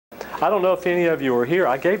I don't know if any of you were here.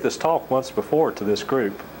 I gave this talk once before to this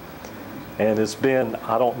group. And it's been,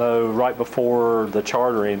 I don't know, right before the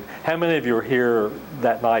chartering. How many of you were here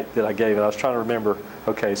that night that I gave it? I was trying to remember.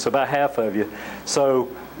 Okay, so about half of you. So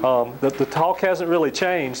the talk hasn't really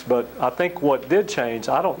changed, but I think what did change,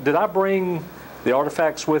 did I bring the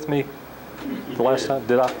artifacts with me the last time?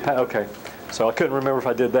 Did I? Okay. So I couldn't remember if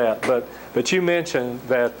I did that. But you mentioned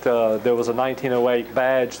that there was a 1908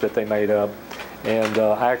 badge that they made up. And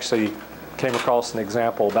I actually came across an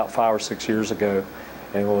example about 5 or 6 years ago,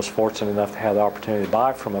 and was fortunate enough to have the opportunity to buy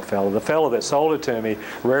it from a fellow. The fellow that sold it to me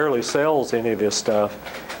rarely sells any of his stuff,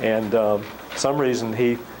 and some reason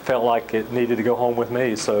he felt like it needed to go home with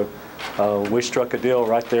me. So we struck a deal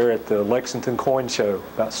right there at the Lexington Coin Show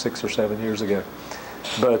about 6 or 7 years ago.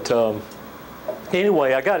 But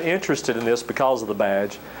anyway, I got interested in this because of the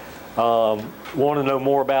badge. Want to know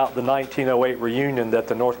more about the 1908 reunion that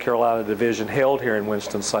the North Carolina Division held here in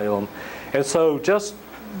Winston-Salem. And so just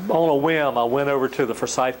on a whim, I went over to the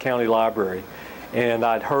Forsyth County Library, and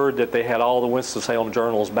I'd heard that they had all the Winston-Salem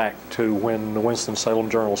journals back to when the Winston-Salem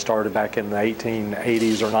Journal started back in the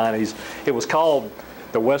 1880s or 90s. It was called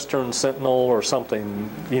the Western Sentinel or something,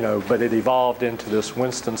 you know, but it evolved into this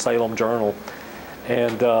Winston-Salem Journal.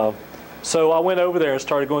 And so I went over there and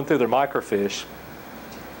started going through their microfiche.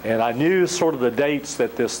 And I knew sort of the dates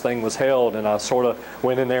that this thing was held, and I sort of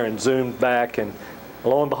went in there and zoomed back, and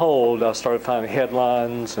lo and behold, I started finding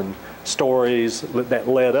headlines and stories that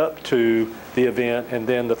led up to the event, and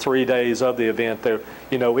then the 3 days of the event. There,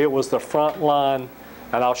 you know, it was the front line,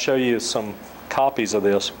 and I'll show you some copies of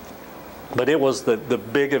this, but it was the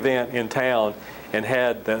big event in town, and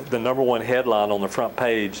had the #1 headline on the front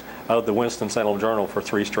page of the Winston-Salem Journal for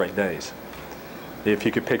 3 straight days. If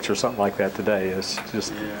you could picture something like that today, it's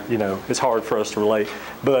just, you know, it's hard for us to relate.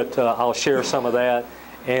 But I'll share some of that.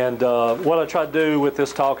 And what I tried to do with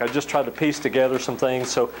this talk, I just tried to piece together some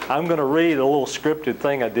things. So I'm going to read a little scripted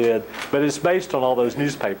thing I did, but it's based on all those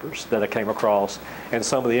newspapers that I came across and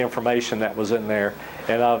some of the information that was in there.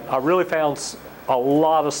 And I really found a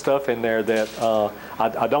lot of stuff in there that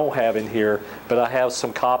I don't have in here, but I have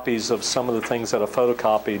some copies of some of the things that I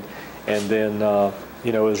photocopied. And then,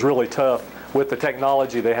 you know, it was really tough. With the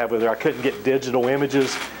technology they have with there, I couldn't get digital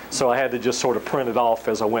images, so I had to just sort of print it off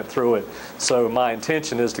as I went through it. So my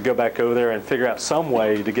intention is to go back over there and figure out some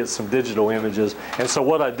way to get some digital images. And so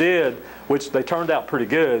what I did, which they turned out pretty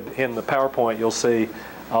good in the PowerPoint, you'll see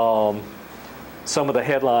some of the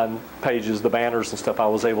headline pages, the banners and stuff, I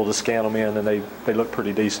was able to scan them in, and they look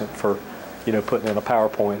pretty decent for, you know, putting in a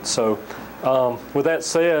PowerPoint. So with that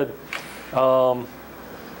said,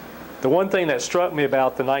 the one thing that struck me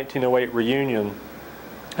about the 1908 reunion,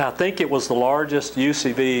 I think it was the largest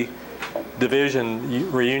UCV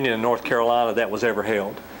division reunion in North Carolina that was ever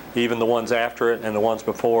held. Even the ones after it and the ones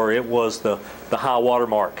before, it was the high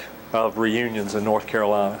watermark of reunions in North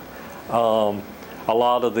Carolina. A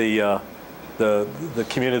lot of the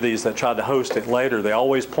communities that tried to host it later, they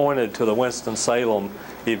always pointed to the Winston-Salem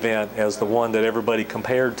event as the one that everybody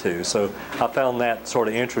compared to. So I found that sort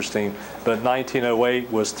of interesting. But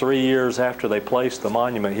 1908 was 3 years after they placed the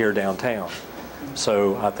monument here downtown.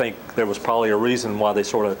 So I think there was probably a reason why they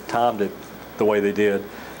sort of timed it the way they did.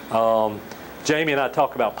 Jamie and I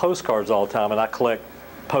talk about postcards all the time, and I collect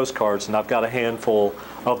postcards, and I've got a handful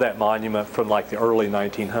of that monument from like the early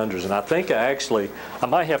 1900s. And I think I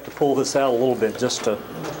might have to pull this out a little bit just to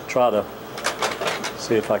try to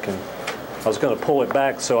see if I can. I was going to pull it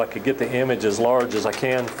back so I could get the image as large as I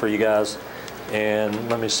can for you guys. And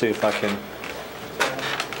let me see if I can.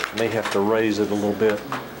 I may have to raise it a little bit.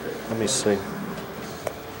 Let me see.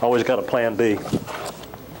 Always got a plan B.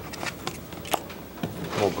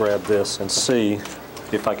 We'll grab this and see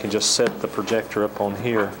if I can just set the projector up on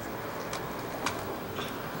here,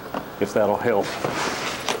 if that'll help.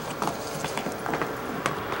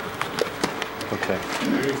 Okay.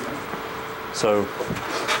 So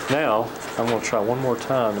now I'm going to try one more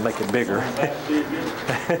time to make it bigger. Let's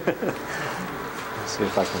see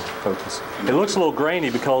if I can focus. It looks a little grainy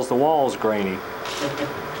because the wall's grainy. What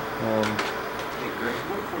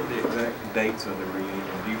were the exact dates of the reunion?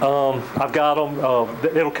 I've got them.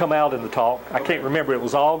 It'll come out in the talk. I can't remember. It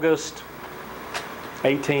was August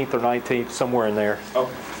 18th or 19th, somewhere in there. Oh,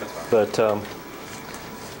 that's fine. But,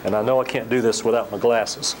 and I know I can't do this without my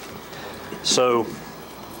glasses. So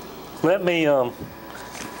let me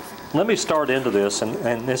start into this,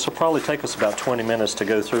 and this will probably take us about 20 minutes to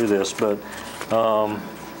go through this, but I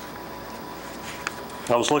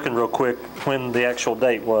was looking real quick when the actual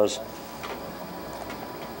date was.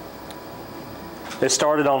 It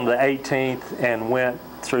started on the 18th and went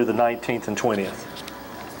through the 19th and 20th.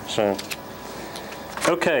 So,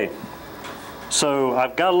 okay. So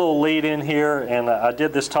I've got a little lead in here, and I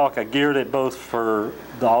did this talk. I geared it both for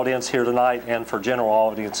the audience here tonight and for general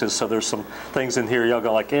audiences. So there's some things in here y'all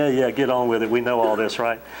go like, yeah, get on with it. We know all this,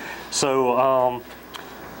 right? So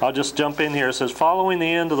I'll just jump in here. It says, following the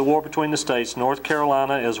end of the war between the states, North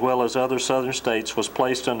Carolina, as well as other southern states, was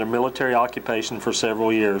placed under military occupation for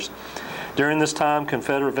several years. During this time,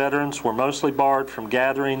 Confederate veterans were mostly barred from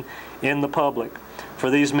gathering in the public. For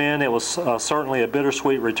these men, it was certainly a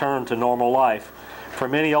bittersweet return to normal life. For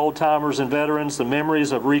many old-timers and veterans, the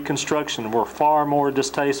memories of Reconstruction were far more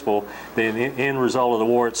distasteful than the end result of the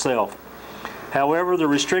war itself. However, the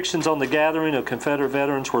restrictions on the gathering of Confederate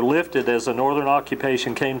veterans were lifted as the Northern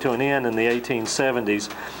occupation came to an end in the 1870s.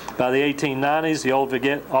 By the 1890s, the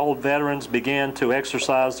old veterans began to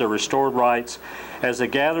exercise their restored rights as they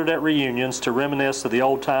gathered at reunions to reminisce of the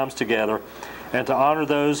old times together and to honor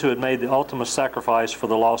those who had made the ultimate sacrifice for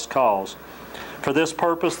the lost cause. For this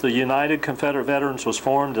purpose, the United Confederate Veterans was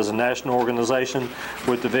formed as a national organization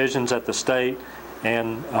with divisions at the state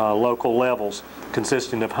and local levels,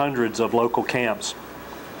 consisting of hundreds of local camps.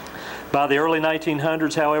 By the early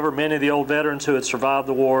 1900s, however, many of the old veterans who had survived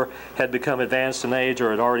the war had become advanced in age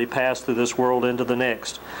or had already passed through this world into the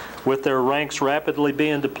next. With their ranks rapidly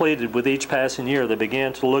being depleted with each passing year, they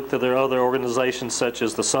began to look to their other organizations such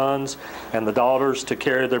as the Sons and the Daughters to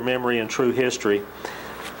carry their memory and true history.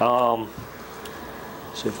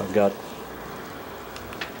 See if I've got...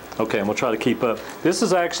 Okay, I'm going to try to keep up. This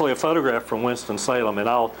is actually a photograph from Winston-Salem,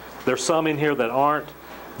 and there's some in here that aren't,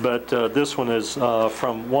 but this one is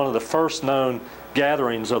from one of the first known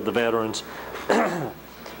gatherings of the veterans.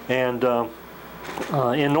 And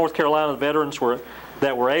in North Carolina, the veterans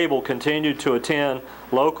that were able continued to attend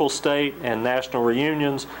local, state, and national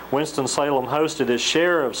reunions. Winston-Salem hosted its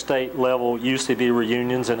share of state-level UCV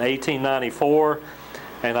reunions in 1894,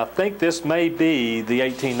 and I think this may be the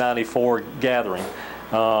 1894 gathering.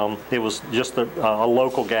 It was just a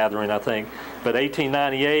local gathering, I think. But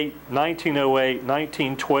 1898, 1908,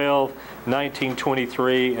 1912,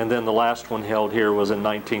 1923, and then the last one held here was in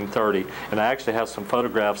 1930. And I actually have some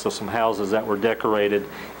photographs of some houses that were decorated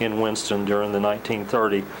in Winston during the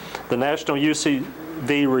 1930. The National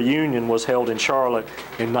UCV reunion was held in Charlotte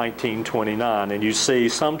in 1929. And you see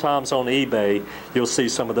sometimes on eBay, you'll see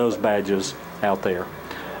some of those badges out there.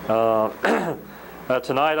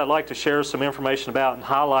 Tonight I'd like to share some information about and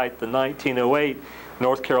highlight the 1908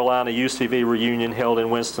 North Carolina UCV reunion held in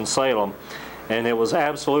Winston-Salem. And it was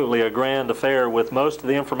absolutely a grand affair, with most of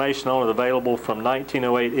the information on it available from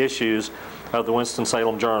 1908 issues of the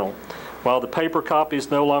Winston-Salem Journal. While the paper copies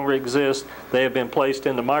no longer exist, they have been placed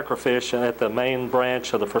into microfiche at the main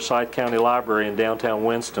branch of the Forsyth County Library in downtown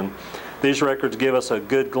Winston. These records give us a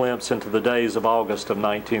good glimpse into the days of August of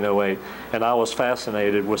 1908, and I was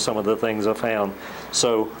fascinated with some of the things I found.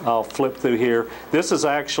 So I'll flip through here. This is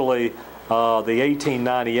actually the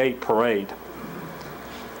 1898 parade,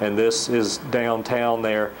 and this is downtown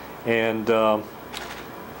there, and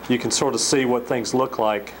you can sort of see what things look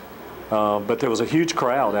like. But there was a huge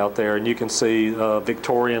crowd out there, and you can see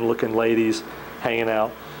Victorian-looking ladies hanging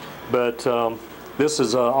out. But this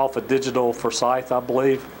is off of Digital Forsyth, I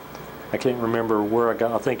believe. I can't remember where I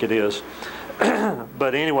got. I think it is.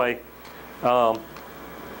 But anyway, I'm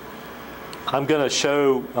going to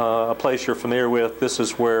show a place you're familiar with. This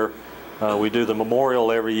is where we do the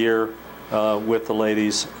memorial every year with the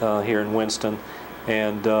ladies here in Winston,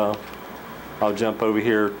 and I'll jump over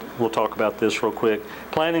here. We'll talk about this real quick.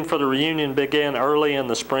 Planning for the reunion began early in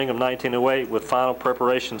the spring of 1908 with final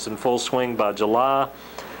preparations in full swing by July.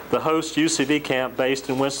 The host UCV camp based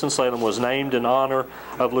in Winston-Salem was named in honor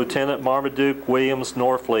of Lieutenant Marmaduke Williams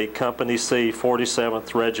Norfleet, Company C,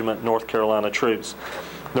 47th Regiment, North Carolina troops.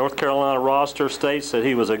 North Carolina roster states that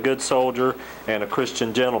he was a good soldier and a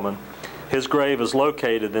Christian gentleman. His grave is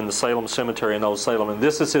located in the Salem Cemetery in Old Salem, and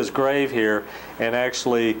this is his grave here. And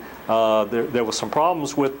actually, there was some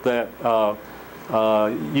problems with that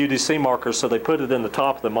UDC marker, so they put it in the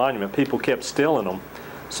top of the monument. People kept stealing them,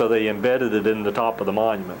 so they embedded it in the top of the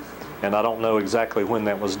monument. And I don't know exactly when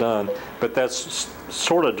that was done, but that's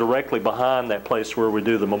sort of directly behind that place where we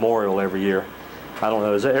do the memorial every year. I don't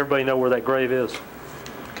know. Does everybody know where that grave is?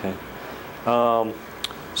 Okay.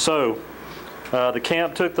 The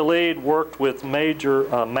camp took the lead, worked with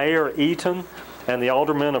Mayor Eaton and the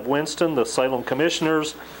aldermen of Winston, the Salem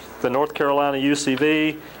Commissioners, the North Carolina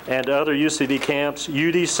UCV, and other UCV camps,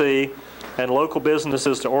 UDC, and local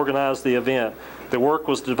businesses to organize the event. The work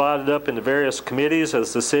was divided up into various committees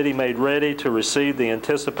as the city made ready to receive the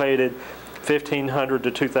anticipated 1,500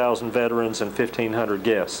 to 2,000 veterans and 1,500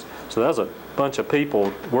 guests. So that's a bunch of people.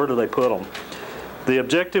 Where do they put them? The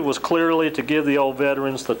objective was clearly to give the old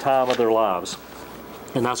veterans the time of their lives,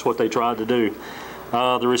 and that's what they tried to do.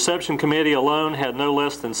 The reception committee alone had no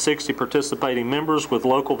less than 60 participating members, with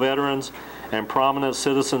local veterans and prominent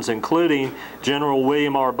citizens including General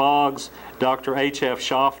William R. Boggs, Dr. H.F.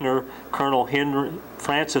 Schaffner, Colonel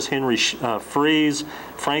Francis Henry Fries,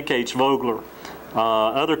 Frank H. Vogler.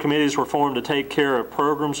 Other committees were formed to take care of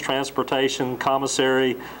programs, transportation,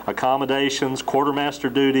 commissary, accommodations, quartermaster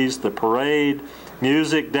duties, the parade,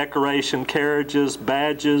 music, decoration, carriages,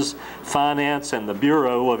 badges, finance, and the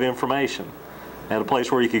Bureau of Information. Had a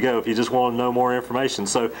place where you could go if you just wanted to know more information.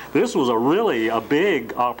 So this was really a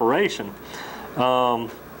big operation.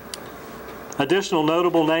 Additional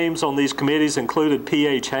notable names on these committees included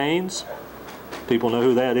P.H. Haynes, people know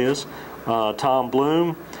who that is, Tom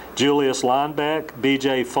Bloom, Julius Linebeck,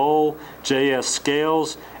 B.J. Fole, J.S.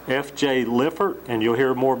 Scales, F.J. Lifford, and you'll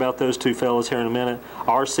hear more about those two fellows here in a minute,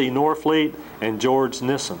 R.C. Norfleet, and George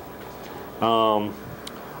Nissen.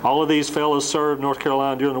 All of these fellows served North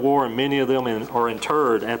Carolina during the war, and many of them are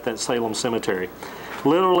interred at that Salem cemetery.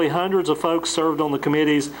 Literally hundreds of folks served on the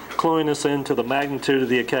committees, cluing us into the magnitude of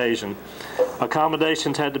the occasion.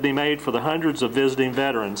 Accommodations had to be made for the hundreds of visiting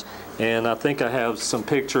veterans, and I think I have some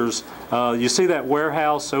pictures. You see that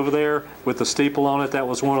warehouse over there with the steeple on it? That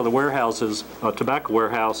was one of the warehouses, a tobacco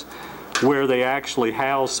warehouse, where they actually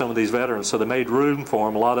housed some of these veterans. So they made room for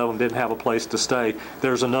them. A lot of them didn't have a place to stay.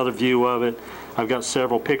 There's another view of it. I've got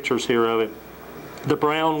several pictures here of it. The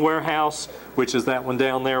Brown warehouse, which is that one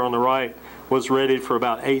down there on the right, was ready for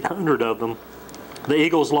about 800 of them. The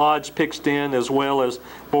Eagles Lodge pitched in, as well as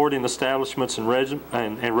boarding establishments and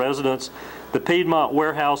residents. The Piedmont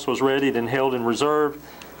warehouse was readied and held in reserve.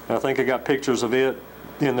 I think I got pictures of it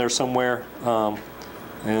in there somewhere.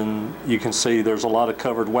 And you can see there's a lot of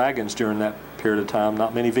covered wagons during that period of time,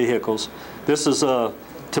 not many vehicles. This is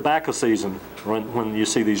tobacco season when you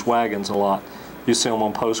see these wagons a lot. You see them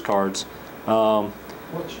on postcards. What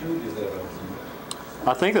street is that on?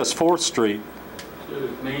 I think that's 4th Street.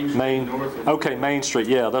 Main. Okay, Main Street.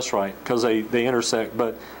 Yeah, that's right, because they intersect.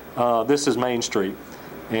 But this is Main Street,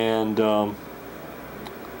 and I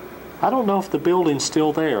don't know if the building's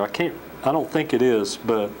still there. I don't think it is.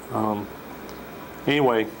 But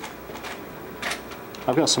anyway,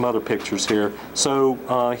 I've got some other pictures here.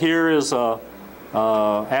 So here is a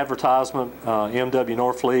advertisement. M.W.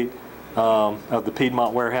 Norfleet of the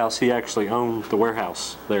Piedmont warehouse. He actually owned the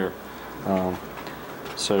warehouse there.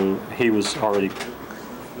 So he was already,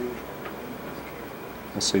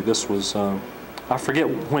 let's see, this was, I forget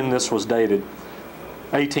when this was dated,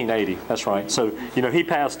 1880, that's right. So, you know, he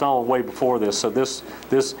passed on way before this. So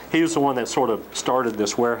he was the one that sort of started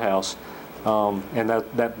this warehouse, and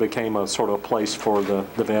that became a sort of place for the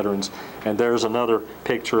veterans. And there's another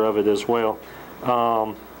picture of it as well.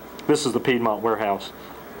 This is the Piedmont warehouse.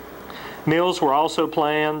 Meals were also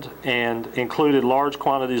planned and included large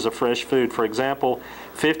quantities of fresh food. For example,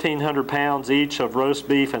 1,500 pounds each of roast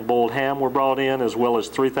beef and boiled ham were brought in, as well as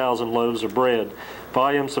 3,000 loaves of bread.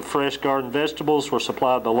 Volumes of fresh garden vegetables were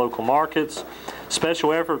supplied by local markets.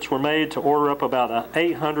 Special efforts were made to order up about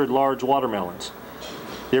 800 large watermelons.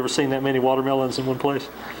 You ever seen that many watermelons in one place?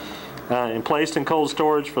 And placed in cold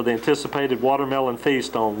storage for the anticipated watermelon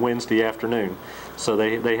feast on Wednesday afternoon. So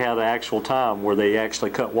they had an actual time where they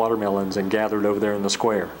actually cut watermelons and gathered over there in the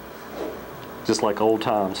square, just like old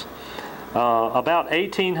times. About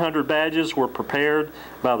 1,800 badges were prepared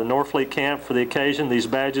by the Norfleet camp for the occasion. These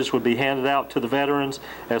badges would be handed out to the veterans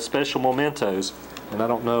as special mementos. And I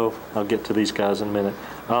don't know, I'll get to these guys in a minute.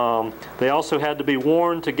 They also had to be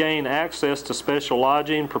worn to gain access to special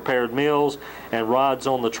lodging, prepared meals, and rides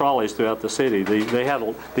on the trolleys throughout the city. They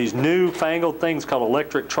had these newfangled things called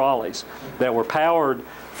electric trolleys that were powered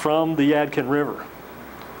from the Yadkin River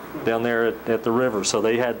down there at the river. So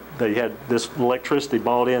they had this electricity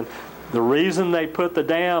bought in. The reason they put the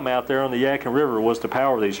dam out there on the Yadkin River was to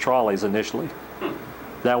power these trolleys initially.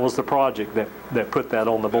 That was the project that put that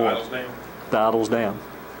on the board. The Idles Dam.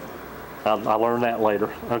 I learned that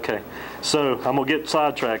later. Okay, so I'm gonna get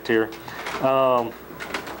sidetracked here.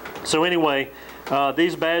 So anyway,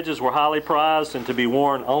 these badges were highly prized and to be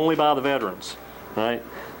worn only by the veterans. Right.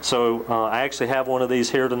 So I actually have one of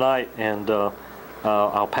these here tonight, and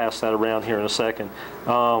I'll pass that around here in a second.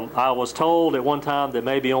 I was told at one time that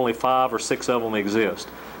maybe only 5 or 6 of them exist.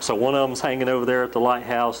 So one of them's hanging over there at the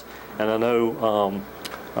lighthouse, and I know,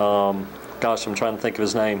 gosh, I'm trying to think of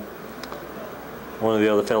his name. One of the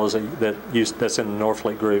other fellows that's in the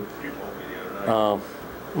Norfleet group. I'll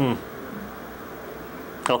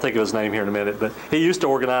think of his name here in a minute, but he used to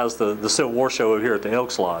organize the Civil War show over here at the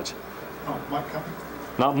Elks Lodge. Oh, Mike Company?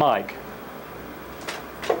 Not Mike.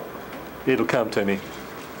 it'll come to me.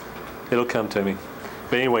 It'll come to me.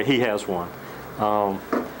 But anyway, he has one.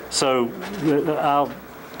 So I'll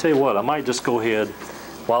tell you what, I might just go ahead,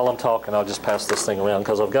 while I'm talking, I'll just pass this thing around,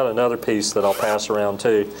 because I've got another piece that I'll pass around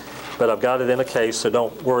too. But I've got it in a case, so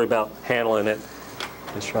don't worry about handling it.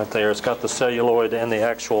 It's right there. It's got the celluloid and the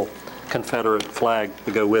actual Confederate flag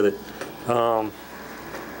to go with it.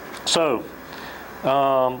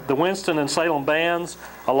 The Winston and Salem bands,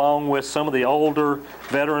 along with some of the older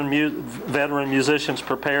veteran musicians,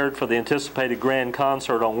 prepared for the anticipated grand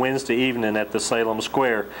concert on Wednesday evening at the Salem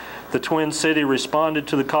Square. The Twin City responded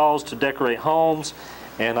to the calls to decorate homes,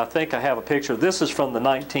 and I think I have a picture. This is from the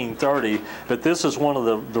 1930, but this is one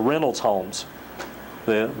of the Reynolds homes,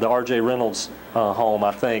 the R.J. Reynolds home,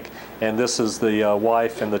 I think, and this is the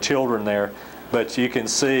wife and the children there. But you can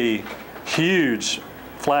see huge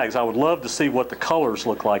flags. I would love to see what the colors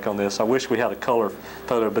look like on this. I wish we had a color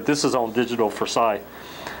photo, but this is on digital for sight.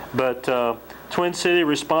 But Twin City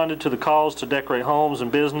responded to the calls to decorate homes and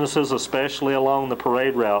businesses, especially along the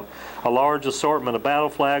parade route. A large assortment of battle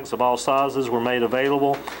flags of all sizes were made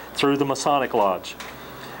available through the Masonic Lodge.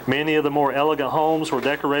 Many of the more elegant homes were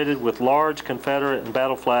decorated with large Confederate and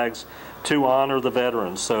battle flags to honor the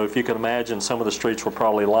veterans. So if you can imagine, some of the streets were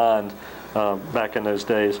probably lined back in those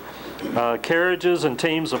days. Carriages and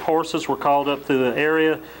teams of horses were called up through the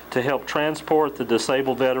area to help transport the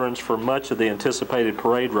disabled veterans for much of the anticipated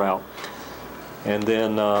parade route. And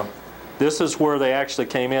then this is where they actually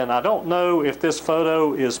came in. I don't know if this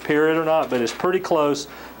photo is period or not, but it's pretty close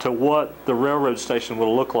to what the railroad station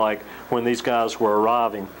will look like when these guys were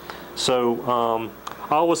arriving. So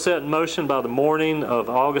all was set in motion by the morning of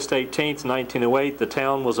August 18th, 1908. The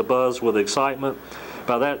town was abuzz with excitement.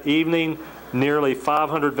 By that evening, nearly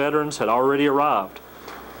 500 veterans had already arrived.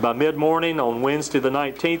 By mid-morning on Wednesday the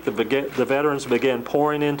 19th, the veterans began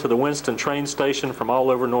pouring into the Winston train station from all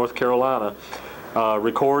over North Carolina.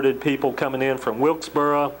 Recorded people coming in from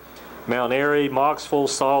Wilkesboro, Mount Airy, Mocksville,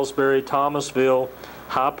 Salisbury, Thomasville,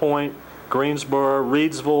 High Point, Greensboro,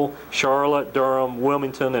 Reidsville, Charlotte, Durham,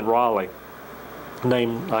 Wilmington, and Raleigh.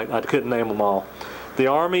 I couldn't name them all. The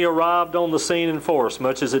Army arrived on the scene in force,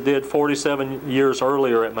 much as it did 47 years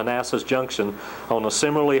earlier at Manassas Junction on a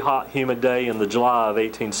similarly hot, humid day in the July of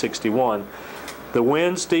 1861. The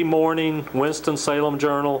Wednesday morning Winston-Salem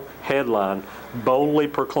Journal headline boldly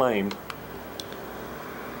proclaimed,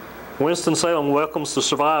 Winston-Salem welcomes the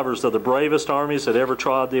survivors of the bravest armies that ever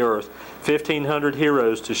trod the earth. 1,500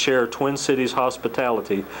 heroes to share Twin Cities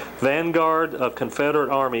hospitality. Vanguard of Confederate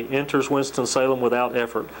Army enters Winston-Salem without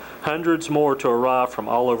effort. Hundreds more to arrive from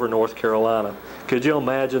all over North Carolina. Could you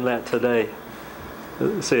imagine that today?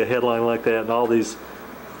 See a headline like that and all these,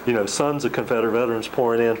 sons of Confederate veterans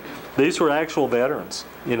pouring in. These were actual veterans.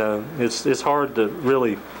 It's hard to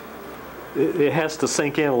really, it has to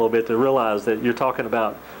sink in a little bit to realize that you're talking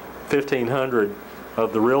about 1,500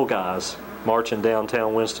 of the real guys marching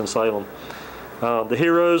downtown Winston-Salem. The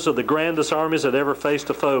heroes of the grandest armies that ever faced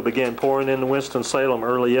a foe began pouring into Winston-Salem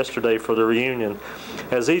early yesterday for the reunion.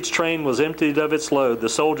 As each train was emptied of its load, the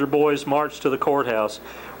soldier boys marched to the courthouse,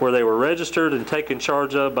 where they were registered and taken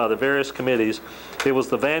charge of by the various committees. It was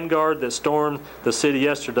the vanguard that stormed the city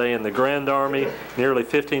yesterday, and the Grand Army, nearly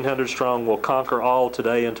 1,500 strong, will conquer all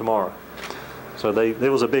today and tomorrow. So it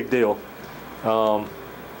was a big deal.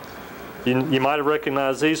 You might have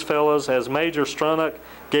recognized these fellows as Major Strunnock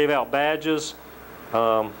gave out badges.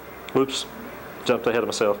 Whoops, jumped ahead of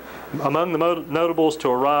myself. Among the notables to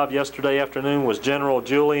arrive yesterday afternoon was General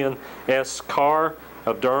Julian S. Carr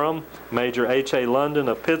of Durham, Major H.A. London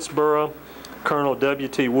of Pittsburgh, Colonel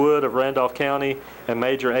W.T. Wood of Randolph County, and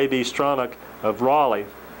Major A.B. Strunnock of Raleigh.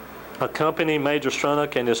 Accompanying Major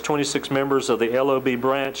Strunnock and his 26 members of the LOB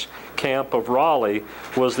branch camp of Raleigh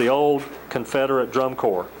was the old Confederate Drum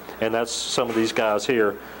Corps. And that's some of these guys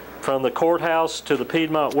here. From the courthouse to the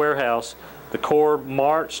Piedmont warehouse, the Corps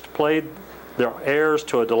marched, played their airs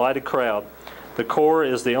to a delighted crowd. The Corps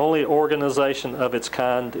is the only organization of its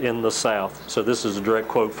kind in the South. So this is a direct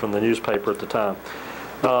quote from the newspaper at the time.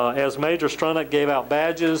 As Major Strunnock gave out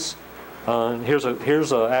badges, here's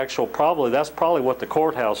a actual, that's probably what the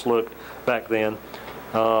courthouse looked back then.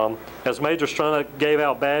 As Major Strunnock gave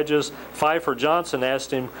out badges, Pfeiffer Johnson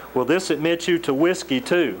asked him, "Will this admit you to whiskey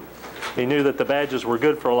too?" He knew that the badges were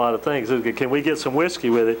good for a lot of things. Can we get some whiskey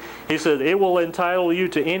with it? He said, "It will entitle you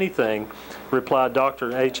to anything," replied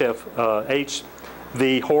Dr.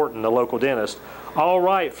 H.V. Horton, the local dentist. "All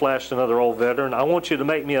right," flashed another old veteran, "I want you to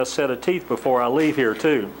make me a set of teeth before I leave here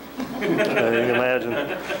too." You can imagine.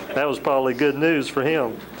 That was probably good news for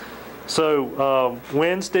him. So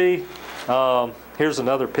Wednesday, Here's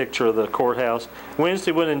another picture of the courthouse.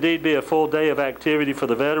 Wednesday would indeed be a full day of activity for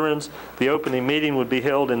the veterans. The opening meeting would be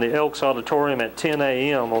held in the Elks Auditorium at 10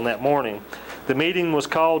 a.m. on that morning. The meeting was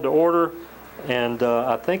called to order, and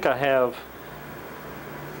I think I have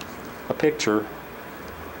a picture.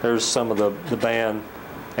 There's some of the band.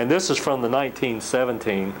 And this is from the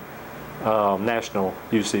 1917 National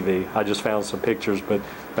UCV. I just found some pictures, but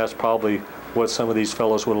that's probably what some of these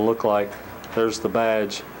fellows would look like. There's the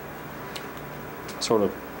badge. Sort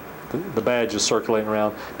of, the badge is circulating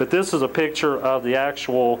around. But this is a picture of the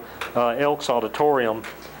actual Elks Auditorium,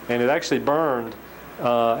 and it actually burned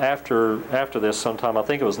after this sometime. I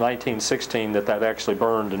think it was 1916 that actually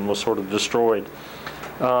burned and was sort of destroyed.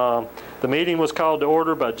 The meeting was called to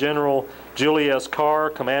order by General Julius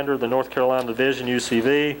Carr, commander of the North Carolina Division,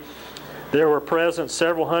 UCV. There were present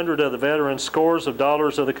several hundred of the veterans, scores of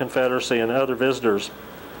daughters of the Confederacy, and other visitors.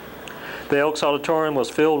 The Elks Auditorium was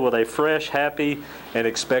filled with a fresh, happy, and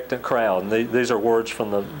expectant crowd. And these are words from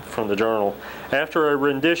the journal. After a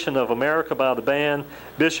rendition of America by the band,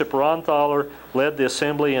 Bishop Ronthaler led the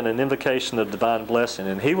assembly in an invocation of divine blessing.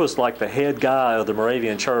 And he was like the head guy of the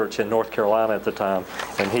Moravian Church in North Carolina at the time.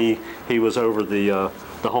 And he was over the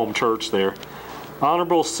home church there.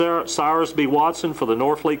 Honorable Cyrus B. Watson for the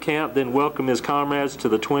Norfleet camp then welcomed his comrades to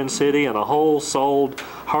the Twin City in a whole-souled,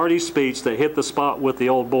 hearty speech that hit the spot with the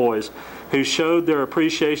old boys, who showed their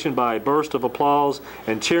appreciation by a burst of applause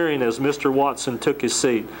and cheering as Mr. Watson took his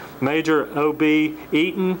seat. Major O.B.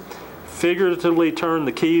 Eaton figuratively turned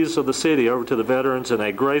the keys of the city over to the veterans in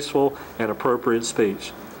a graceful and appropriate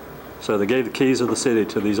speech. So they gave the keys of the city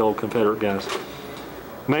to these old Confederate guys.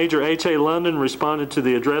 Major H.A. London responded to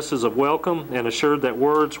the addresses of welcome and assured that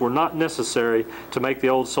words were not necessary to make the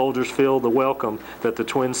old soldiers feel the welcome that the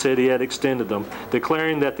Twin City had extended them,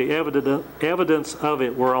 declaring that the evidence of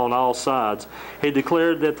it were on all sides. He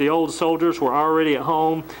declared that the old soldiers were already at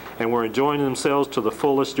home and were enjoying themselves to the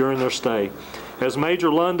fullest during their stay. As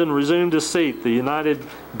Major London resumed his seat, the United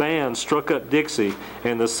Band struck up Dixie,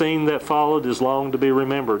 and the scene that followed is long to be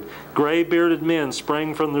remembered. Gray-bearded men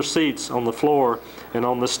sprang from their seats on the floor and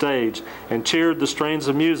on the stage and cheered the strains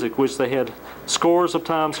of music which they had scores of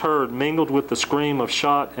times heard, mingled with the scream of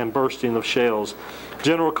shot and bursting of shells.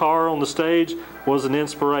 General Carr on the stage was an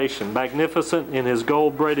inspiration. Magnificent in his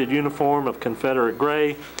gold-braided uniform of Confederate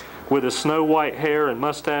gray, with his snow-white hair and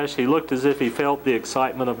mustache, he looked as if he felt the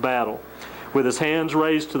excitement of battle, with his hands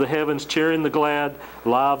raised to the heavens, cheering the glad,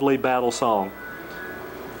 lively battle song.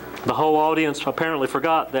 The whole audience apparently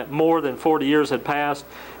forgot that more than 40 years had passed,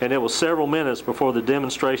 and it was several minutes before the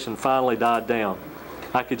demonstration finally died down.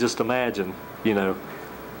 I could just imagine, you know,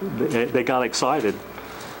 they got excited.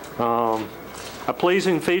 A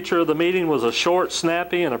pleasing feature of the meeting was a short,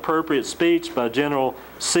 snappy, and appropriate speech by General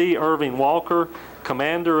C. Irving Walker,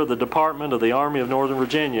 commander of the Department of the Army of Northern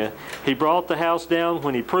Virginia. He brought the house down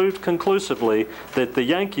when he proved conclusively that the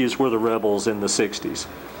Yankees were the rebels in the 60s.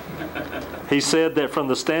 He said that from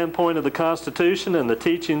the standpoint of the Constitution and the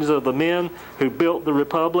teachings of the men who built the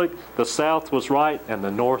Republic, the South was right and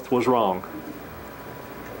the North was wrong.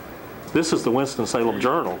 This is the Winston-Salem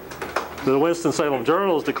Journal. The Winston-Salem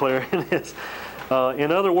Journal is declaring this.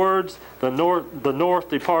 In other words, the North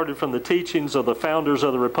departed from the teachings of the founders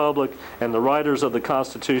of the Republic and the writers of the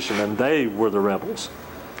Constitution, and they were the rebels.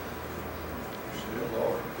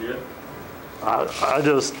 I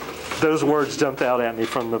just, those words jumped out at me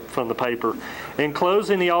from the paper. In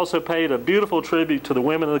closing, he also paid a beautiful tribute to the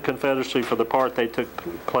women of the Confederacy for the part they took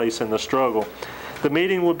place in the struggle. The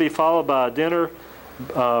meeting would be followed by a dinner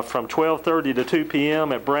from 12:30 to 2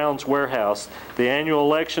 p.m. at Brown's Warehouse. The annual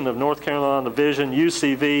election of North Carolina Division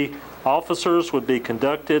UCV officers would be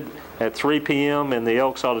conducted at 3 p.m. in the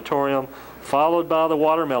Elks Auditorium, followed by the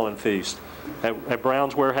watermelon feast at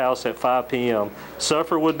Brown's Warehouse at 5 p.m.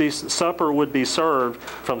 Supper would be served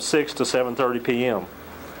from 6 to 7:30 p.m.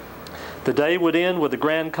 The day would end with a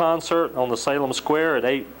grand concert on the Salem Square at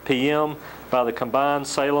 8 p.m. by the combined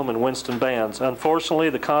Salem and Winston bands.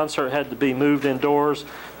 Unfortunately, the concert had to be moved indoors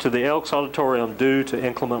to the Elks Auditorium due to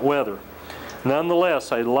inclement weather.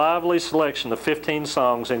 Nonetheless, a lively selection of 15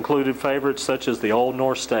 songs included favorites such as the Old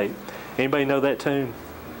North State. Anybody know that tune?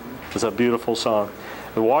 It's a beautiful song.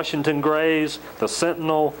 The Washington Grays, the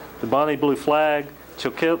Sentinel, the Bonnie Blue Flag,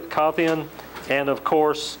 Chilcothian, and of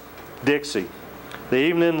course, Dixie. The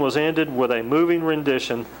evening was ended with a moving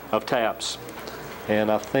rendition of Taps. And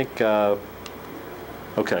I think,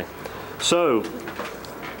 okay. So,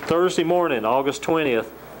 Thursday morning, August 20th,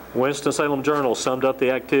 Winston-Salem Journal summed up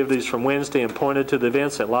the activities from Wednesday and pointed to the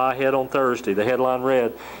events that lie ahead on Thursday. The headline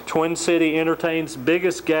read, Twin City entertains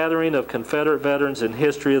biggest gathering of Confederate veterans in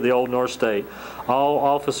history of the Old North State. All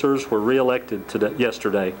officers were re-elected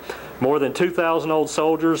yesterday. More than 2,000 old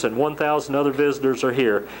soldiers and 1,000 other visitors are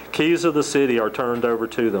here. Keys of the city are turned over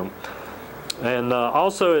to them. And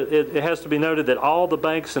also, it has to be noted that all the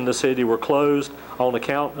banks in the city were closed on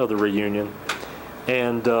account of the reunion.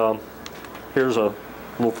 And here's a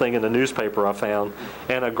little thing in the newspaper I found.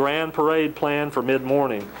 And a grand parade planned for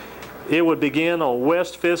mid-morning. It would begin on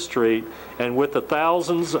West 5th Street, and with the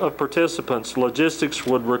thousands of participants, logistics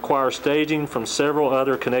would require staging from several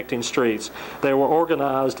other connecting streets. They were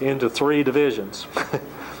organized into 3 divisions.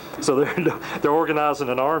 So they're organizing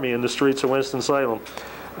an army in the streets of Winston-Salem.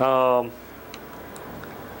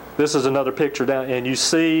 This is another picture down, and you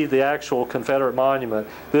see the actual Confederate monument.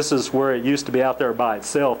 This is where it used to be out there by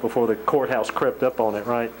itself before the courthouse crept up on it,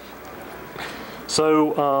 right?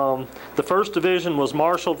 So the 1st Division was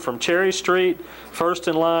marshaled from Cherry Street. First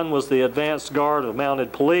in line was the advanced guard of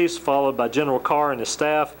mounted police, followed by General Carr and his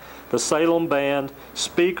staff, the Salem Band,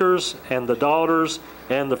 speakers, and the Daughters,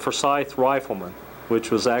 and the Forsyth Riflemen,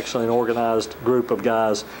 which was actually an organized group of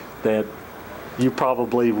guys that you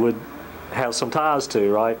probably would have some ties to,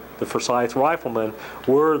 right? The Forsyth Riflemen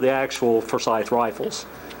were the actual Forsyth Rifles.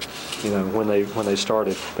 You know, when they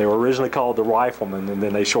started, they were originally called the Riflemen, and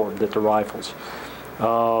then they shortened it to Rifles.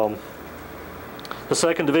 The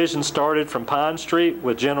 2nd Division started from Pine Street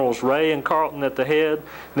with Generals Ray and Carlton at the head.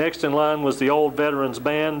 Next in line was the Old Veterans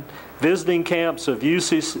Band, visiting camps of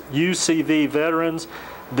UCV veterans,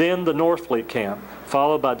 then the Northfleet camp,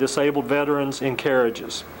 followed by disabled veterans in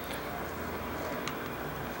carriages.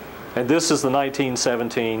 And this is the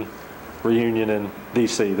 1917 reunion in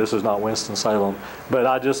D.C. This is not Winston-Salem. But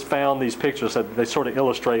I just found these pictures that they sort of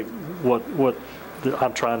illustrate what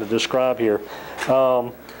I'm trying to describe here.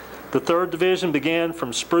 The 3rd Division began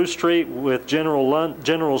from Spruce Street with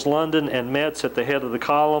Generals London and Metz at the head of the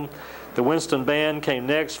column. The Winston Band came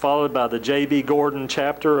next, followed by the J.B. Gordon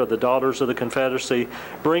chapter of the Daughters of the Confederacy.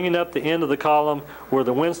 Bringing up the end of the column were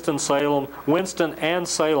the Winston and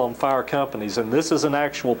Salem fire companies, and this is an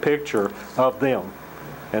actual picture of them,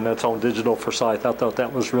 and that's on Digital Forsyth. I thought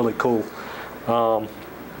that was really cool.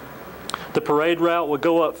 The parade route would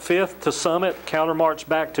go up 5th to Summit, countermarch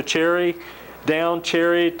back to Cherry, down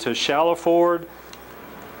Cherry to Shallowford.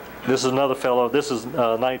 This is another fellow. This is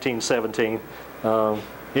 1917.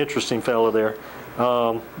 Interesting fellow there.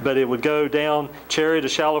 But it would go down Cherry to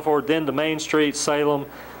Shallowford, then to Main Street, Salem,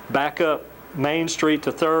 back up Main Street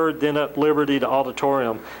to 3rd, then up Liberty to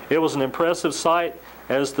Auditorium. It was an impressive sight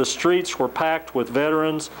as the streets were packed with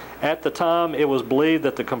veterans. At the time, it was believed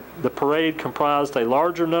that the parade comprised a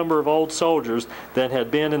larger number of old soldiers than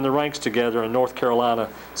had been in the ranks together in North Carolina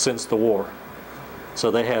since the war.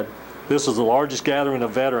 So this was the largest gathering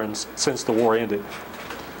of veterans since the war ended.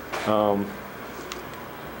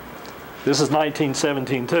 This is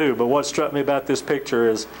 1917 too, but what struck me about this picture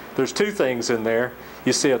is there's 2 things in there.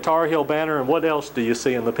 You see a Tar Heel banner, and what else do you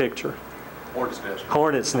see in the picture? Hornet's nest.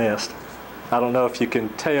 Hornet's nest. I don't know if you can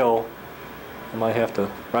tell. I might have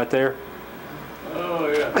to, right there? Oh,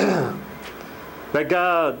 yeah. That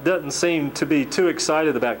guy doesn't seem to be too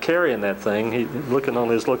excited about carrying that thing. He look on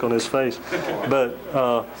his face. But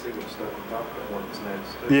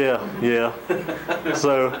yeah.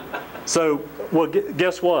 So well,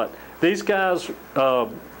 guess what? These guys, a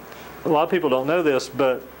lot of people don't know this,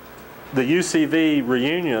 but the UCV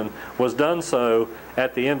reunion was done so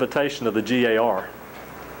at the invitation of the GAR.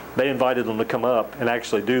 They invited them to come up and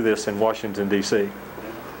actually do this in Washington, D.C.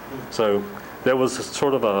 So there was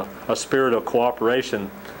sort of a spirit of cooperation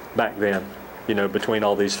back then, you know, between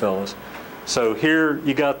all these fellows. So here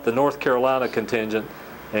you got the North Carolina contingent,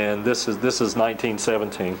 and this is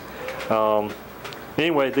 1917.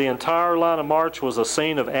 Anyway, the entire line of march was a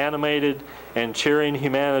scene of animated and cheering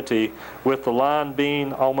humanity, with the line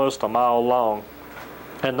being almost a mile long.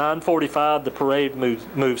 At 9:45, the parade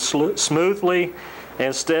moved smoothly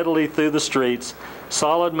and steadily through the streets.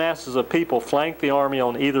 Solid masses of people flanked the army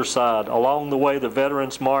on either side. Along the way, the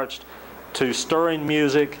veterans marched to stirring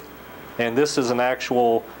music, and this is an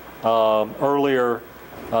actual earlier.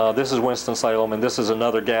 This is Winston-Salem, and this is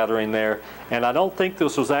another gathering there. And I don't think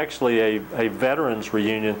this was actually a veterans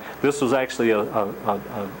reunion. This was actually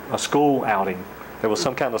a school outing. There was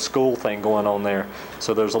some kind of school thing going on there.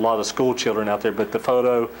 So there's a lot of school children out there, but the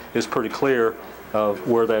photo is pretty clear of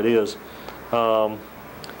where that is.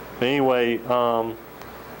 Anyway,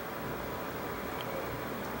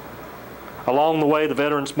 Along the way, the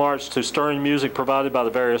veterans marched to stirring music provided by the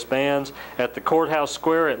various bands. At the courthouse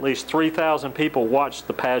square, at least 3,000 people watched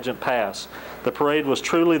the pageant pass. The parade was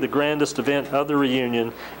truly the grandest event of the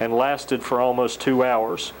reunion and lasted for almost 2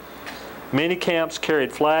 hours. Many camps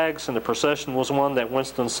carried flags, and the procession was one that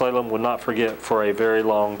Winston-Salem would not forget for a very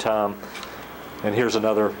long time. And here's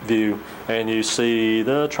another view, and you see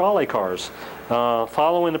the trolley cars.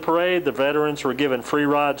 Following the parade, the veterans were given free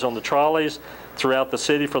rides on the trolleys throughout the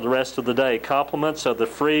city for the rest of the day. Compliments of the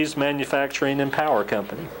Freeze Manufacturing and Power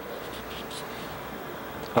Company.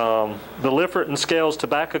 The Lifford and Scales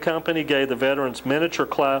Tobacco Company gave the veterans miniature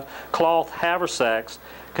cloth haversacks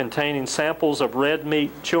containing samples of red meat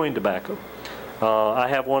chewing tobacco. I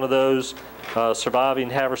have one of those surviving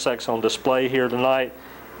haversacks on display here tonight,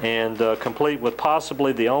 and complete with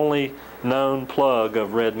possibly the only known plug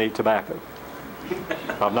of red meat tobacco.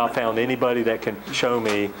 I've not found anybody that can show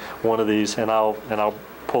me one of these, and I'll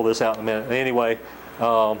pull this out in a minute. Anyway,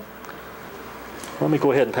 let me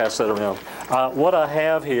go ahead and pass that around. What I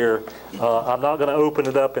have here, I'm not going to open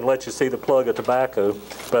it up and let you see the plug of tobacco,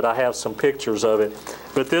 but I have some pictures of it.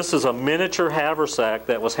 But this is a miniature haversack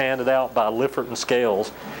that was handed out by Lifford and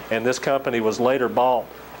Scales, and this company was later bought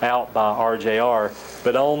out by RJR.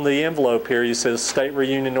 But on the envelope here, it says State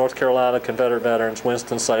Reunion, North Carolina, Confederate Veterans,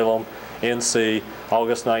 Winston-Salem, NC,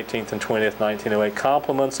 August 19th and 20th, 1908.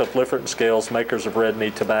 Compliments of Lifford and Scales, makers of red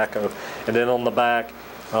meat tobacco. And then on the back,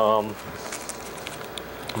 I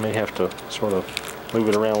may have to sort of move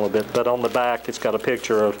it around a little bit, but on the back it's got a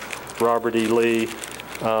picture of Robert E. Lee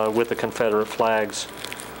with the Confederate flags,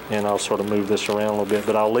 and I'll sort of move this around a little bit,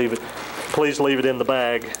 but I'll leave it, please leave it in the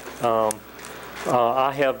bag.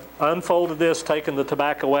 I have unfolded this, taken the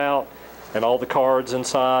tobacco out and all the cards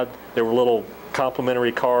inside. There were little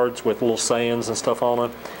complimentary cards with little sayings and stuff on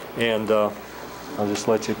them, and I'll just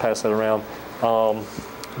let you pass that around.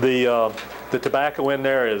 The tobacco in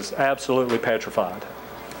there is absolutely petrified.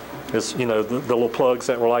 It's, you know, the little plugs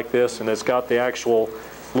that were like this, and it's got the actual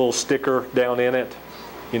little sticker down in it,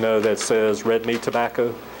 you know, that says red meat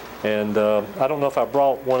tobacco. And I don't know if I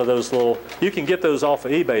brought one of those little, you can get those off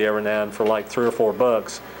of eBay every now and then for like $3 or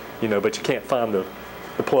 $4, you know, but you can't find the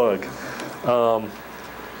plug.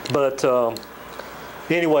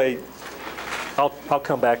 Anyway, I'll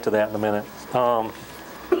come back to that in a minute.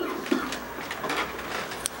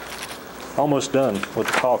 Almost done with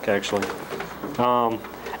the talk, actually.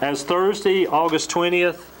 As Thursday, August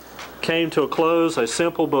 20th, came to a close, a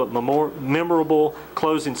simple but memorable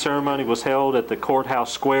closing ceremony was held at the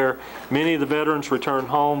courthouse square. Many of the veterans returned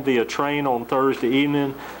home via train on Thursday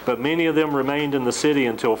evening, but many of them remained in the city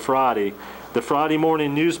until Friday. The Friday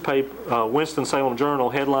morning newspaper, Winston-Salem Journal,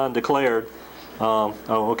 headline declared,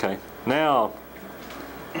 okay, now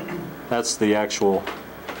that's the actual,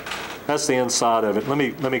 that's the inside of it. Let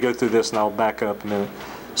me go through this and I'll back up a minute.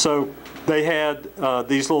 So they had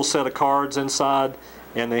these little set of cards inside,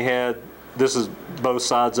 and they had, this is both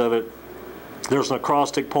sides of it. There's an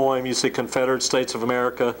acrostic poem. You see Confederate States of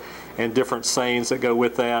America and different sayings that go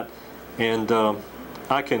with that. And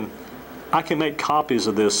I can make copies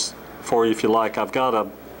of this for you if you like. I've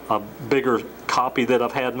got a bigger copy that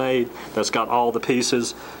I've had made that's got all the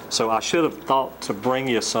pieces. So I should have thought to bring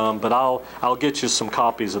you some, but I'll get you some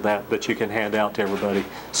copies of that you can hand out to everybody,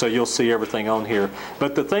 so you'll see everything on here.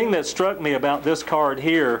 But the thing that struck me about this card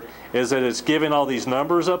here is that it's giving all these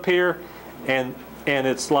numbers up here, and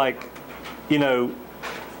it's like, you know,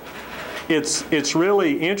 it's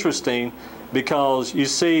really interesting because you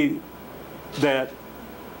see that,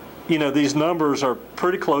 you know, these numbers are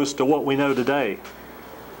pretty close to what we know today.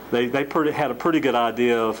 They had a pretty good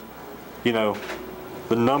idea of, you know,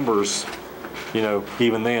 the numbers, you know,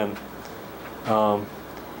 even then.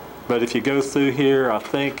 But if you go through here, I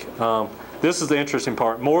think this is the interesting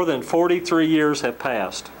part. More than 43 years have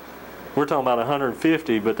passed. We're talking about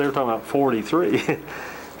 150, but they're talking about 43.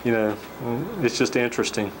 You know, it's just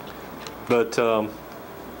interesting. But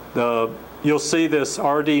you'll see this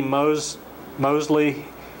R.D. Mosley.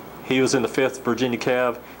 He was in the 5th Virginia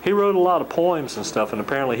Cav. He wrote a lot of poems and stuff, and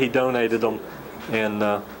apparently he donated them.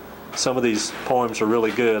 And some of these poems are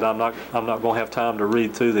really good. I'm not going to have time to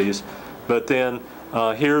read through these. But then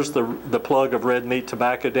here's the plug of red meat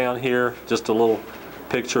tobacco down here. Just a little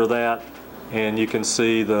picture of that, and you can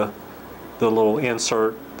see the little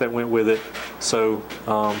insert that went with it. So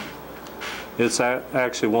it's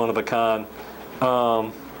actually one of a kind.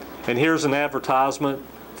 And here's an advertisement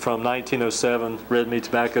from 1907, red meat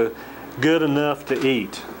tobacco, good enough to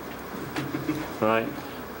eat, right?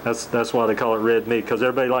 That's why they call it red meat, because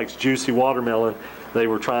everybody likes juicy watermelon. They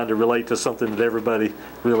were trying to relate to something that everybody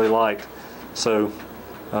really liked. So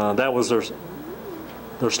that was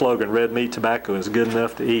their slogan, red meat tobacco is good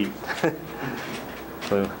enough to eat.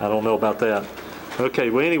 So I don't know about that.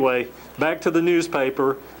 Okay, well anyway, back to the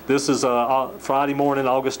newspaper. This is Friday morning,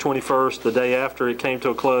 August 21st, the day after it came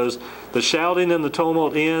to a close. The shouting and the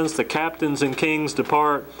tumult ends, the captains and kings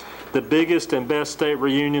depart. The biggest and best state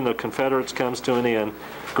reunion of Confederates comes to an end.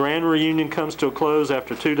 Grand reunion comes to a close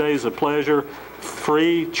after 2 days of pleasure.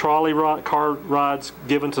 Free trolley car rides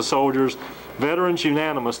given to soldiers. Veterans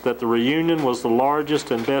unanimous that the reunion was the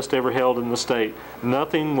largest and best ever held in the state.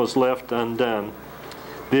 Nothing was left undone.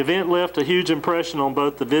 The event left a huge impression on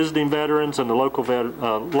both the visiting veterans and the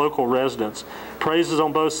local residents. Praises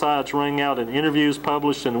on both sides rang out in interviews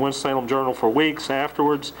published in the Winston-Salem Journal for weeks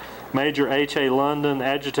afterwards. Major H.A. London,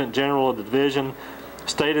 Adjutant General of the Division,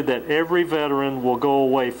 stated that every veteran will go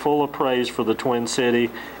away full of praise for the Twin City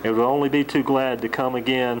and would only be too glad to come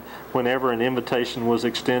again whenever an invitation was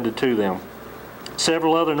extended to them.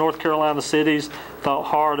 Several other North Carolina cities thought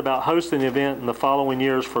hard about hosting the event in the following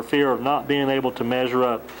years for fear of not being able to measure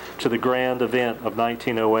up to the grand event of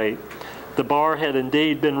 1908. The bar had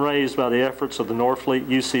indeed been raised by the efforts of the Norfleet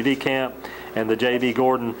UCV camp and the J.B.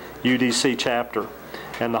 Gordon UDC chapter,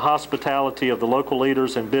 and the hospitality of the local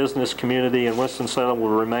leaders and business community in Winston-Salem will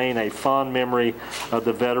remain a fond memory of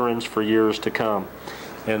the veterans for years to come.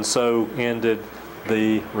 And so ended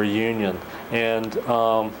the reunion. And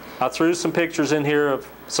I threw some pictures in here of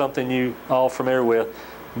something you all familiar with,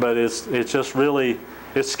 but it's just really,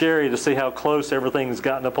 it's scary to see how close everything's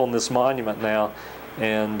gotten up on this monument now,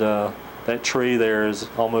 and that tree there is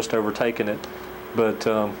almost overtaken it. But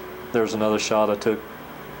there's another shot I took.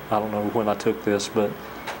 I don't know when I took this, but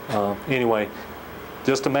anyway,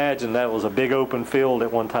 just imagine that was a big open field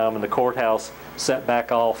at one time, and the courthouse set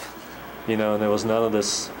back off, you know, and there was none of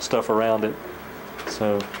this stuff around it.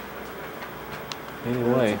 So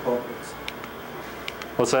anyway,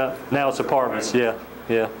 what's that? Now it's apartments. Yeah,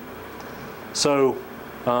 yeah. So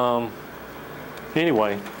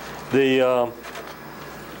anyway, the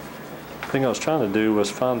thing I was trying to do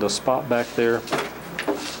was find a spot back there. I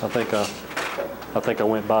think I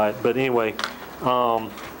went by it, but anyway,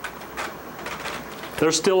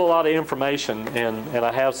 there's still a lot of information, and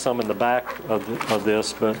I have some in the back of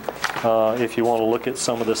this, but if you want to look at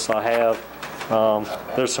some of this I have,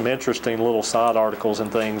 there's some interesting little side articles and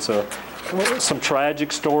things, some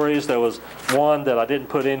tragic stories. There was one that I didn't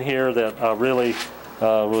put in here that really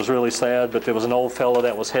was really sad, but there was an old fellow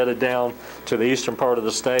that was headed down to the eastern part of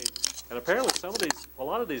the state, and apparently a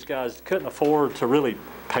lot of these guys couldn't afford to really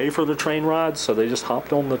pay for the train rides, so they just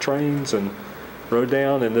hopped on the trains and rode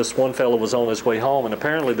down, and this one fellow was on his way home, and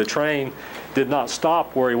apparently the train did not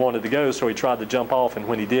stop where he wanted to go, so he tried to jump off, and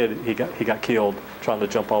when he did, he got killed trying to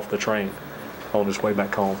jump off the train on his way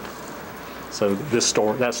back home. So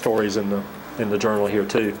that story's in the journal here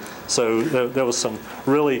too. So there was some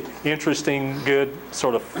really interesting, good,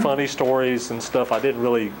 sort of funny stories and stuff. I didn't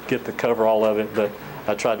really get to cover all of it, but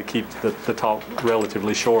I tried to keep the talk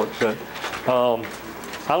relatively short. But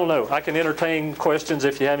I don't know. I can entertain questions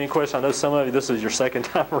if you have any questions. I know some of you, this is your second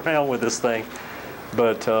time around with this thing.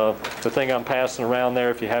 But the thing I'm passing around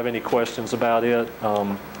there, if you have any questions about it,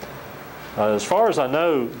 as far as I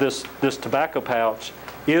know, this tobacco pouch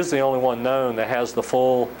is the only one known that has the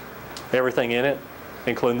full everything in it,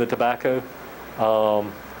 including the tobacco.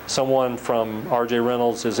 Someone from R.J.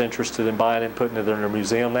 Reynolds is interested in buying it and putting it in their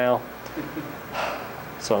museum now.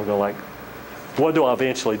 So I'm going like, what do I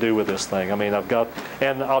eventually do with this thing? I mean,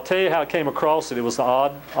 and I'll tell you how I came across it. It was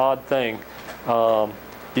an odd thing.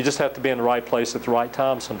 You just have to be in the right place at the right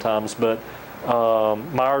time sometimes. But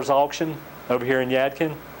Myers Auction over here in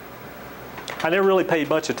Yadkin, I never really paid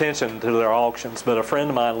much attention to their auctions, but a friend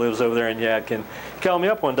of mine lives over there in Yadkin. He called me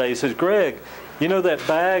up one day. He says, Greg, you know that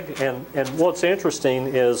bag? And what's interesting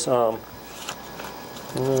is, let's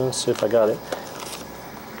see if I got it.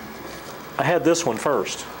 I had this one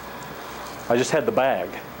first. I just had the bag,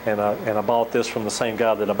 and I bought this from the same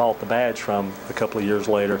guy that I bought the badge from a couple of years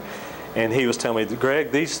later. And he was telling me,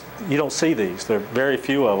 Greg, these, you don't see these. There are very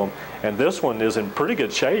few of them. And this one is in pretty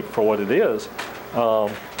good shape for what it is.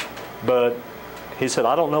 But he said,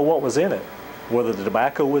 I don't know what was in it, whether the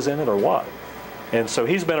tobacco was in it or what. And so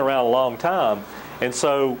he's been around a long time. And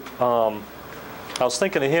so I was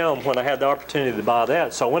thinking of him when I had the opportunity to buy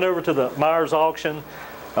that. So I went over to the Myers auction.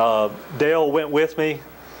 Dale went with me.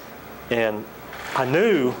 And I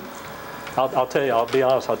knew, I'll tell you, I'll be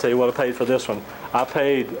honest, I'll tell you what I paid for this one. I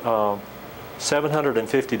paid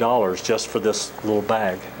 $750 just for this little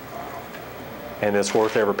bag. And it's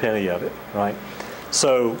worth every penny of it, right?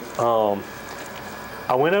 So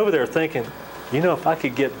I went over there thinking, you know, if I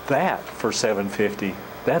could get that for $750,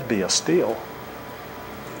 that'd be a steal.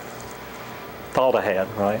 thought I had,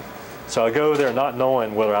 right? So I go over there not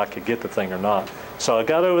knowing whether I could get the thing or not. So I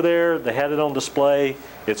got over there, they had it on display,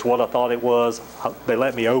 it's what I thought it was. They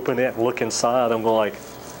let me open it and look inside. I'm going like,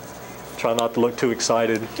 try not to look too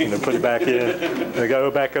excited, you know, put it back in. And I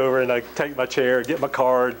go back over and I take my chair, get my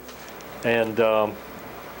card, and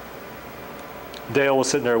Dale was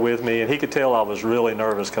sitting there with me, and he could tell I was really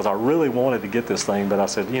nervous because I really wanted to get this thing, but I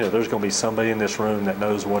said, you know, there's going to be somebody in this room that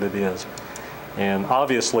knows what it is. And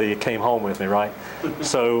obviously it came home with me, right?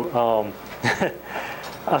 So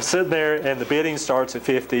I'm sitting there, and the bidding starts at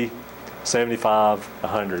 50, 75,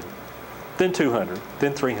 100, then 200,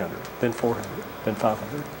 then 300, then 400, then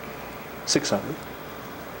 500, 600.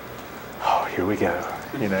 Oh, here we go,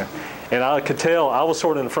 you know. And I could tell I was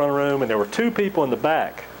sort of in the front room, and there were two people in the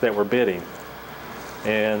back that were bidding.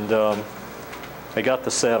 And they got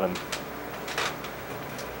the 7.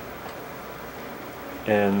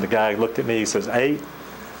 And the guy looked at me, he says, 8?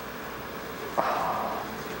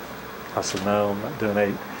 I said, no, I'm not doing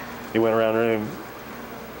 8. He went around the room,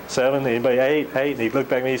 7, anybody 8? 8, and he looked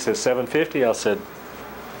back at me, he said, 750? I said,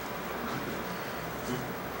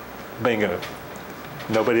 bingo.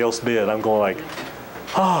 Nobody else bid. I'm going like,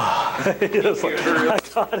 ah. Oh. I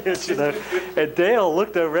got it, you know. And Dale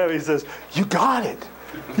looked over at me, he says, you got it.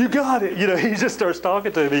 You got it. You know, he just starts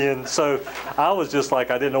talking to me, and so I was just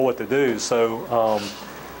like, I didn't know what to do. So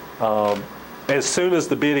as soon as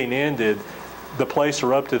the bidding ended, the place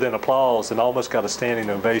erupted in applause and almost got a standing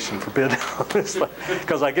ovation for bidding on this,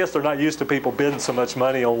 because I guess they're not used to people bidding so much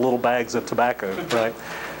money on little bags of tobacco, right?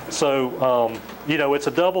 So you know, it's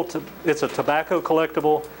a tobacco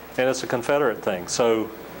collectible, and it's a Confederate thing. So,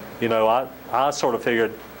 you know, I sort of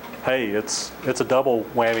figured, hey, it's a double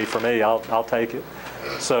whammy for me. I'll take it.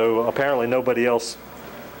 So apparently nobody else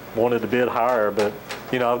wanted to bid higher, but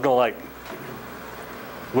you know, I'm going like,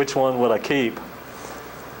 which one would I keep?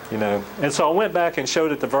 You know, and so I went back and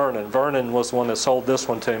showed it to Vernon. Vernon was the one that sold this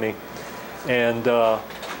one to me, and I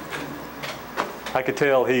could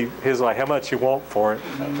tell he's like, how much you want for it?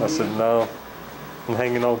 I said, no, I'm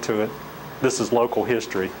hanging on to it. This is local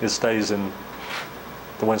history. It stays in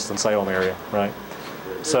the Winston-Salem area, right?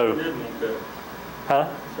 So, huh?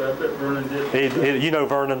 So I bet Vernon did. You know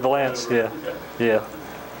Vernon Valance, yeah, yeah.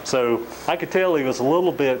 So I could tell he was a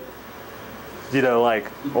little bit, you know, like,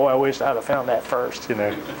 boy, I wish I'd have found that first, you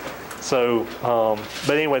know. So,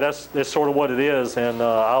 but anyway, that's sort of what it is, and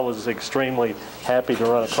I was extremely happy to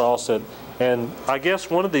run across it. And I guess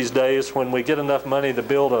one of these days, when we get enough money to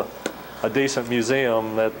build a decent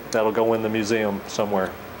museum, that'll go in the museum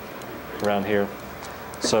somewhere around here.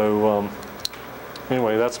 So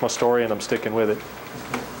anyway, that's my story, and I'm sticking with it.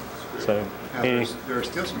 So Now, there are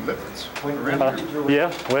still some Liffords around here.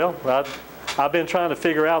 yeah, well, I've been trying to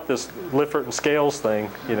figure out this Lifford and Scales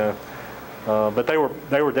thing, you know, but they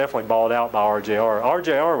were definitely bought out by RJR.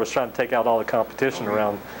 RJR was trying to take out all the competition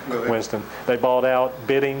around Winston. They bought out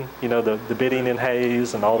bidding, you know, the bidding in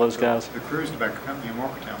Hayes and all those guys. The Cruise Tobacco Company in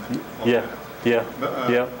Walkertown. Yeah, yeah,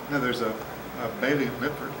 but, yeah. No, there's a Bailey and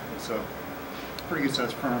Lifford. It's a pretty good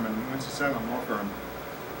sized firm, and Winston-Salem law firm.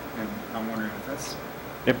 And I'm wondering if that's...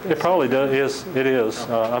 It probably does. It is.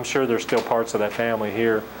 I'm sure there's still parts of that family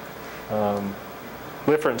here.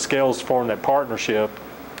 Lifford and Scales formed that partnership,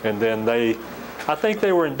 and then I think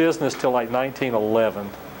they were in business till like 1911,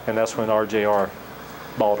 and that's when RJR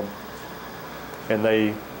bought them. And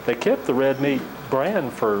they kept the red meat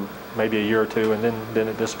brand for maybe a year or two, and then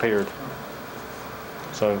it disappeared.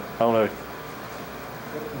 So I don't know.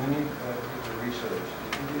 We need to do research.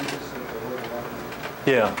 Did you do this at the local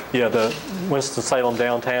library? Yeah, the Winston-Salem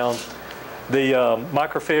downtown. The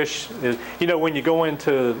microfiche is, you know, when you go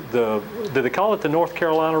into do they call it the North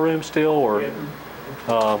Carolina room still, or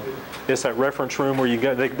it's that reference room where you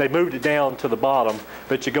go, they moved it down to the bottom,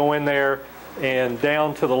 but you go in there, and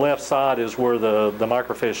down to the left side is where the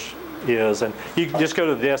microfiche is, and you can just go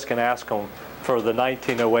to the desk and ask them for the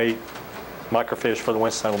 1908 microfiche for the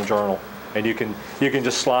Winston-Salem Journal, and you can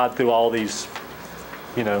just slide through all these,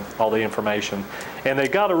 you know, all the information. And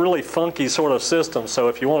they've got a really funky sort of system, so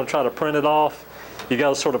if you want to try to print it off, you got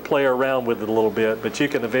to sort of play around with it a little bit, but you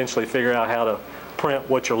can eventually figure out how to print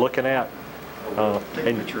what you're looking at. Take a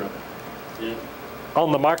picture of it. Yeah.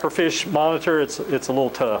 On the microfiche monitor, it's a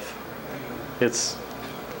little tough. It's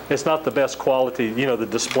not the best quality, you know, the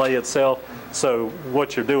display itself. So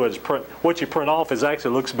what you're doing is what you print off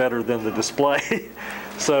actually looks better than the display.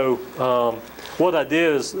 So what I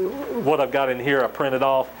did is, what I've got in here, I print it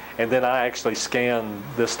off, and then I actually scan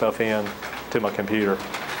this stuff in to my computer.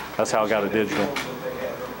 That's how I got it digital.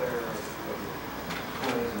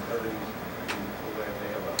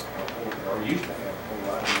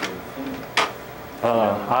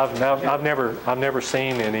 I've never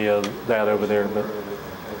seen any of that over there, but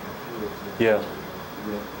yeah,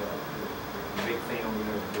 Big film, you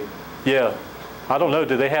know, big. yeah. I don't know.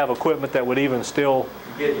 Do they have equipment that would even still?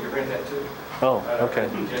 You can rent that too. Oh, okay.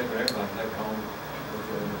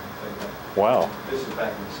 Wow. This is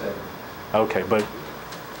back in the 70s. Okay, but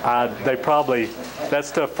they probably, that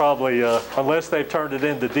stuff probably, unless they've turned it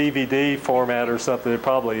into DVD format or something, it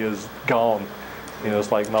probably is gone. You know,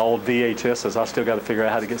 it's like my old VHSs. I still got to figure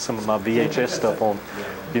out how to get some of my VHS stuff on,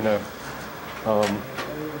 you know.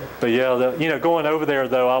 But yeah, you know, going over there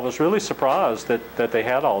though, I was really surprised that they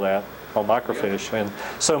had all that on microfiche. And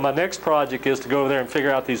so my next project is to go over there and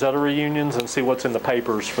figure out these other reunions and see what's in the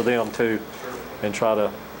papers for them too, and try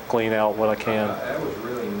to clean out what I can. That was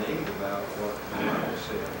really neat about what Michael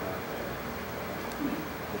said about that.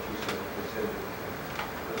 What you said,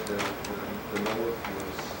 they said that the North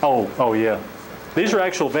was... Oh yeah. These are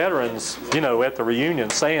actual veterans, you know, at the reunion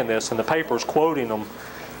saying this, and the paper's quoting them,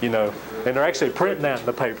 you know, and they're actually printing that in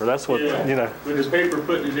the paper. That's what, Yeah. you know. With the paper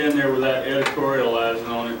putting it in there without editorializing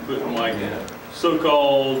on it, putting like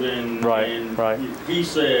so-called and, Right. he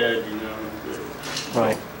said, you know.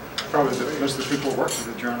 Right. Probably most of the people who worked for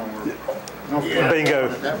the journal were. Bingo.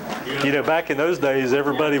 At that point. Yeah. You know, back in those days,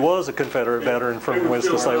 everybody was a Confederate veteran They from were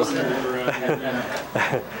still Winston-Salem.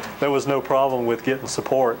 around. There was no problem with getting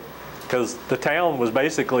support, because the town was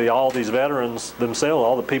basically all these veterans themselves,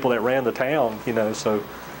 all the people that ran the town, you know, so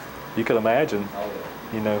you could imagine,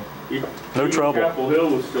 you know, no trouble. Chapel Hill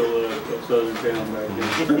was still a southern town back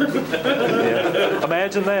then. Yeah.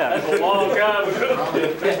 Imagine that. That's a long time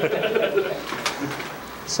ago.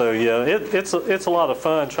 So yeah, it's a lot of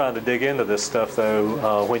fun trying to dig into this stuff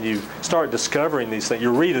though. When you start discovering these things,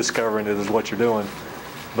 you're rediscovering it is what you're doing.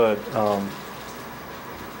 But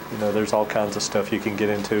you know, there's all kinds of stuff you can get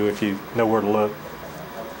into if you know where to look.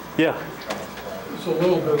 Yeah. It's a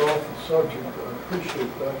little bit off the subject, but I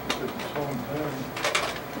appreciate that because it's hometown.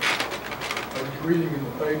 I was reading in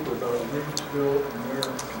the paper about Reedsville and their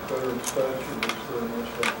Confederate statue that's there in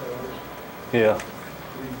West House. Yeah.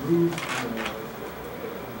 We moved from a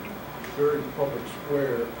very public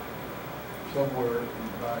square somewhere in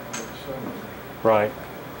the back of the cemetery. Right.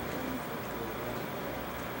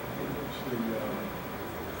 It's the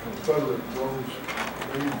Confederate Rose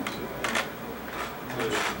ladies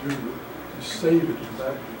that do to save it to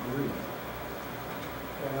that degree.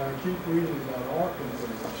 And I keep reading about our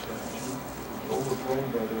Confederate statue, it's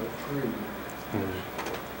overgrown by that tree,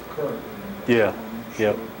 currently. Yeah.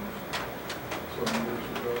 Yep. Some years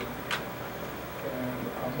ago. And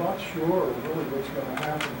I'm not sure really what's going to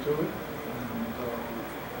happen to it. And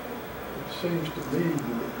it seems to me that it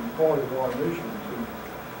would be part of our mission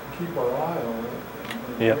to keep our eye on it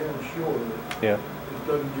and Yep. ensure that Yeah. it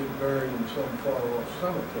doesn't get buried in some far-off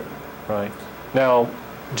cemetery. Right. Now,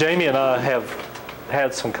 Jamie and I have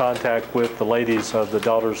had some contact with the ladies of the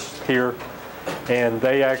Daughters here, and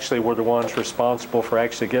they actually were the ones responsible for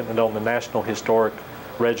actually getting it on the National Historic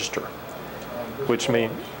Register, which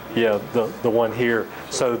means, yeah, the one here.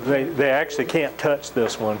 So they actually can't touch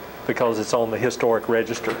this one because it's on the Historic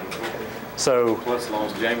Register. So, Plus, as long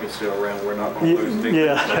as Jamie's still around, we're not going to lose anything.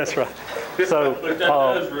 yeah, that's right. So, But that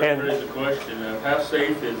does and raise the question of how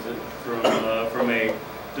safe is it from a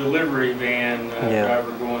delivery van Yeah.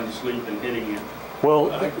 driver going to sleep and hitting it? well,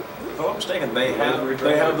 If I'm not mistaken, they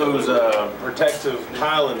have those protective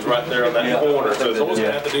pylons right there on that corner, so it's almost Yeah.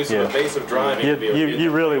 gonna have to do some Yeah. evasive driving to be able to get you there.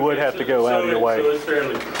 really would have to go out of your So way. it's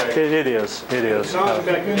fairly protected. It is. John's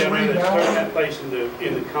back down there and turn that place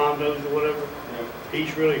into condos or whatever.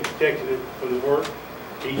 He's really protected it from the work.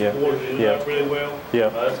 He's Yeah. boarded it Yeah. up really well. Yeah.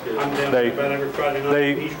 That's good. I'm down They- there about every Friday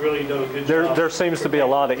they- night. He's really done a good job. There seems to be a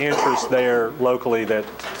lot of interest there locally that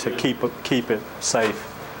to keep it safe.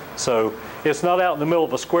 So it's not out in the middle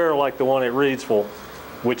of a square like the one at Reedsville,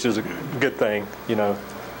 which is a good thing, you know.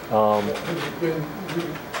 Has it been,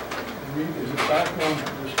 is it back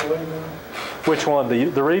on display now? Which one? The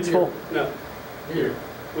Reedsville? No, Here.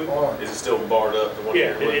 We- All right. Is it still barred up, the one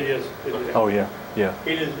yeah, here? it is. It is. Oh yeah, yeah,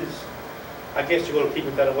 It is, I guess you're gonna keep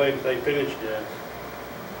it that way if they finish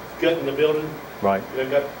gutting the building. right. They've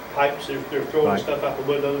got pipes, they're throwing Right. stuff out the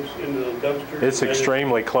windows into the dumpsters. It's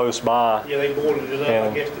extremely close by. Yeah, they boarded it up, I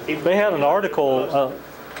And guess, to keep. they had an article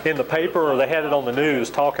in the paper, or they had it on the news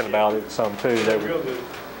talking about it some too. They were, Real good.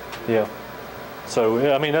 yeah. So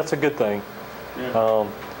yeah, I mean that's a good thing. Yeah.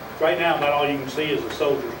 Right now, not all you can see is the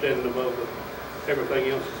soldier standing above it.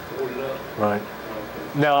 Everything else is boarded up. Right.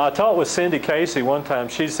 Now, I talked with Cindy Casey one time.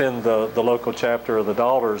 She's in the local chapter of the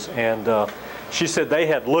Daughters, and she said they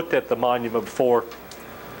had looked at the monument before,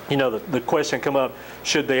 you know, the question come up,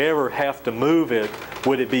 should they ever have to move it?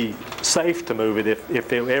 Would it be safe to move it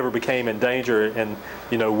if it ever became in danger? And,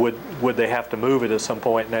 you know, would they have to move it at some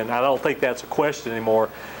point? And I don't think that's a question anymore.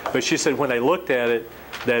 But she said when they looked at it,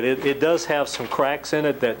 that it does have some cracks in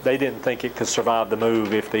it that they didn't think it could survive the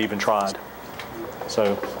move if they even tried.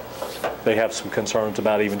 So they have some concerns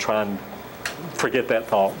about even trying. Forget that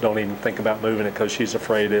thought. Don't even think about moving it because she's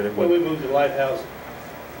afraid that it Well, would. we moved the lighthouse.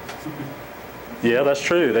 Yeah, that's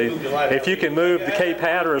true. If you can move the Cape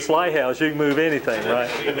Hatteras Lighthouse, you can move anything, right?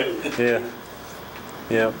 Yeah.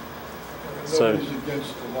 Yeah. So. Nobody's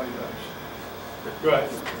against the lighthouse. Right,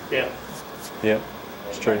 yeah. Yeah,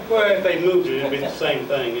 it's true. Well, if they moved it, it'd be the same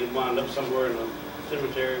thing. It'd wind up somewhere in a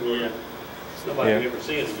cemetery where nobody would ever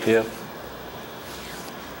see it again. Yeah.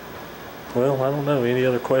 Well, I don't know. Any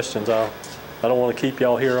other questions? I don't want to keep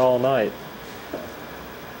y'all here all night.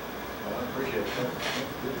 I appreciate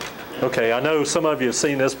it. Okay, I know some of you have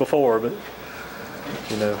seen this before, but,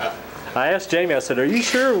 you know. I asked Jamie, I said, are you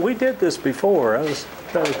sure we did this before? I was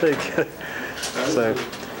trying to think. So,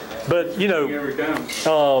 but, you know,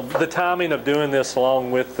 the timing of doing this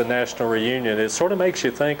along with the national reunion, it sort of makes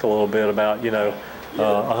you think a little bit about, you know,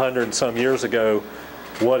 100 and some years ago,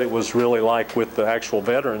 what it was really like with the actual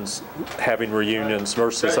veterans having reunions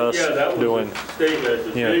versus us doing.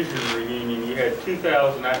 Division reunion. You had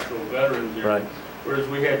 2,000 actual veterans there, right. Whereas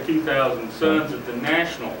we had 2,000 sons at the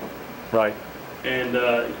national. Right. And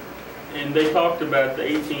they talked about the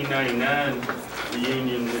 1899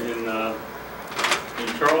 reunion in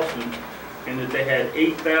Charleston, and that they had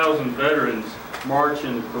 8,000 veterans march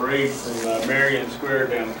in the parade from Marion Square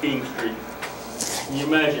down King Street. Can you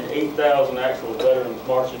imagine 8,000 actual veterans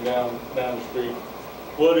marching down the street?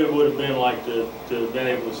 What it would have been like to have been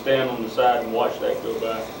able to stand on the side and watch that go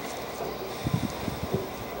by.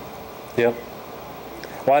 Yep.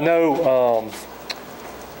 Well, I know.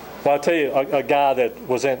 Well, I'll tell you a guy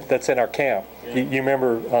that's in our camp. Yeah. You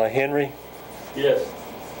remember Henry? Yes.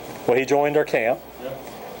 Well, he joined our camp,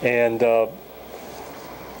 and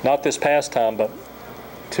not this past time, but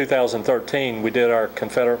 2013, we did our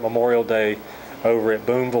Confederate Memorial Day over at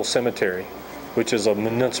Boonville Cemetery, which is a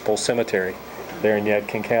municipal cemetery there in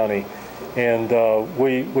Yadkin County, and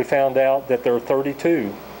we found out that there are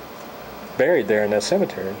 32 buried there in that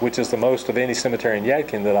cemetery, which is the most of any cemetery in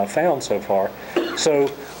Yadkin that I've found so far. So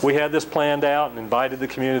we had this planned out and invited the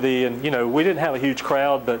community, and you know, we didn't have a huge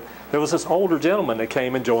crowd, but there was this older gentleman that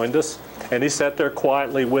came and joined us, and he sat there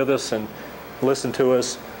quietly with us and listened to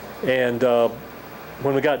us. And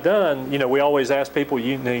when we got done, you know, we always ask people,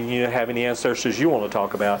 you have any ancestors you want to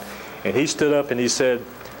talk about? And he stood up and he said,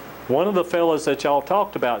 one of the fellas that y'all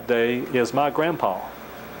talked about today is my grandpa.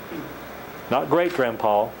 Not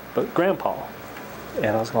great-grandpa, but grandpa. And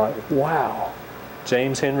I was like, wow,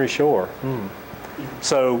 James Henry Shore.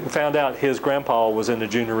 So we found out his grandpa was in the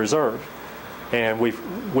Junior Reserve. And we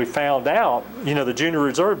found out, you know, the Junior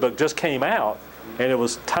Reserve book just came out, and it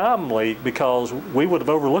was timely because we would have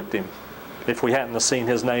overlooked him if we hadn't have seen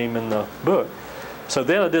his name in the book. So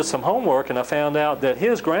then I did some homework, and I found out that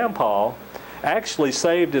his grandpa actually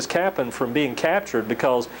saved his captain from being captured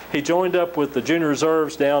because he joined up with the Junior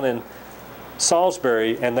Reserves down in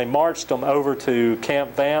Salisbury, and they marched them over to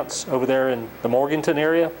Camp Vance over there in the Morganton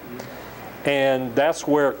area. And that's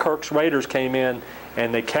where Kirk's Raiders came in,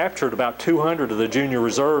 and they captured about 200 of the Junior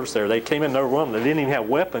Reserves there. They came in and overrun them. They didn't even have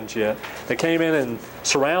weapons yet. They came in and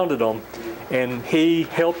surrounded them, and he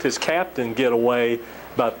helped his captain get away,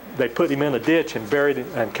 but they put him in a ditch and buried him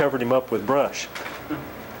and covered him up with brush.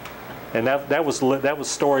 And that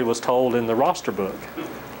story was told in the roster book.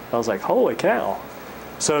 I was like, holy cow.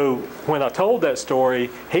 So when I told that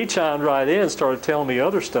story, he chimed right in and started telling me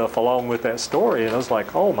other stuff along with that story, and I was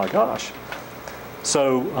like, oh my gosh.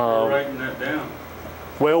 So You're writing that down.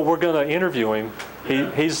 Well, we're going to interview him.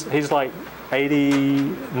 He's like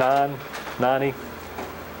 89, 90,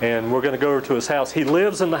 and we're going to go over to his house. He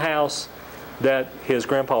lives in the house that his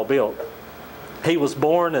grandpa built. He was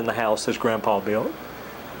born in the house his grandpa built,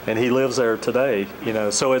 and he lives there today. You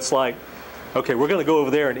know, so it's like, okay, we're going to go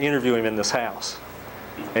over there and interview him in this house,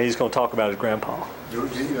 and he's going to talk about his grandpa.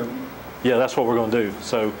 Yeah, that's what we're going to do.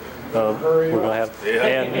 So we're going to have,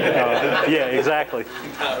 and yeah, exactly.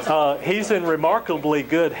 He's in remarkably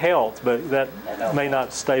good health, but that may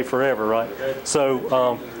not stay forever, right?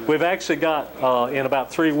 So we've actually got in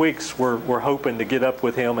about 3 weeks, we're hoping to get up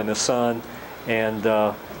with him and his son and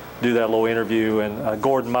do that little interview. And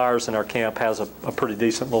Gordon Myers in our camp has a pretty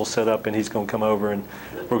decent little setup, and he's going to come over, and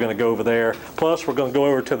we're going to go over there. Plus, we're going to go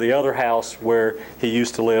over to the other house where he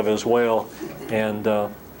used to live as well, and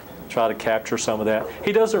try to capture some of that.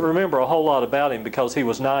 He doesn't remember a whole lot about him because he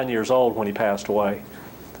was 9 years old when he passed away.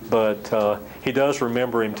 but he does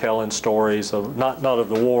remember him telling stories of not of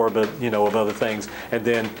the war, but of other things. And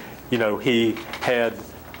then he had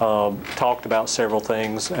talked about several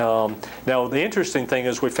things. Now the interesting thing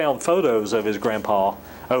is we found photos of his grandpa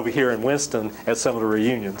over here in Winston at some of the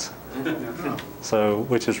reunions. So,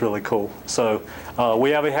 which is really cool. So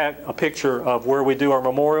we have a picture of where we do our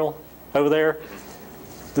memorial over there,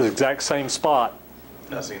 the exact same spot.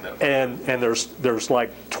 I've seen that. And there's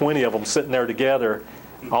like 20 of them sitting there together,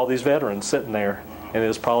 all these veterans sitting there, and it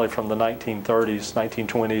was probably from the 1930s,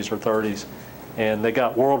 1920s or 30s, and they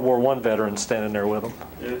got World War I veterans standing there with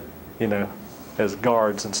them, Yeah. as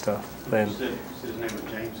guards and stuff. And His name was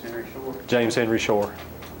James Henry Shore. James Henry Shore.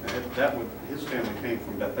 His family came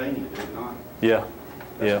from Bethania, did it not? Yeah,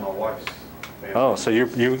 That's yeah. my wife's family. Oh, so you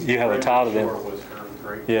have a tie to them. Shore was her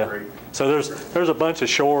great, Yeah. great. So there's a bunch of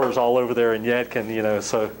Shores all over there in Yadkin,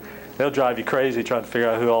 so they'll drive you crazy trying to figure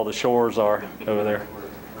out who all the Shores are over there.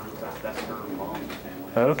 That's her mom's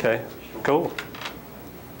family. Okay, cool.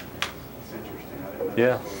 It's interesting. I didn't know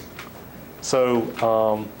Yeah. that story.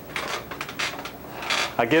 So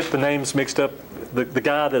I get the names mixed up. The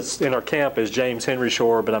guy that's in our camp is James Henry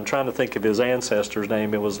Shore, but I'm trying to think of his ancestor's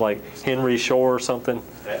name. It was like Henry Shore or something.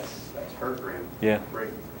 That's her grand. Yeah. Great.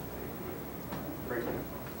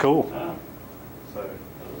 Cool. So,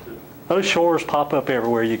 Those Shores pop up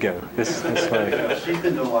everywhere you go. It's funny. she's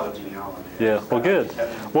been doing a lot of genealogy. Yeah, well, good.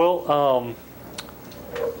 Well,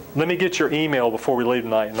 let me get your email before we leave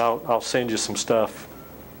tonight, and I'll send you some stuff,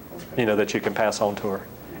 that you can pass on to her.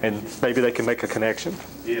 And maybe they can make a connection.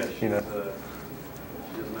 Yeah, she know.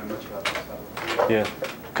 she doesn't know much about this stuff. Yeah,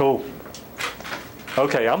 cool.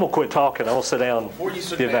 Okay, I'm gonna quit talking. I'm gonna sit down. Before you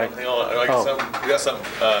sit Get down, back. hang on, I got something.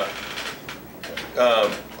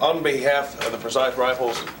 On behalf of the Precise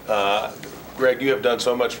Rifles, Greg, you have done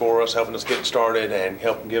so much for us, helping us get started and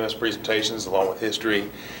helping give us presentations along with history,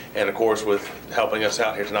 and of course with helping us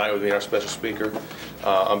out here tonight with being our special speaker.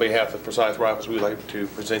 On behalf of the Precise Rifles, we'd like to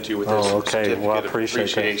present you with this Okay. Well, I certificate of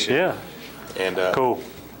appreciate that. appreciation. Yeah, And cool.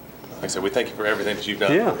 like I said, we thank you for everything that you've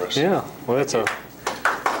done Yeah, for us. yeah. Well, it's a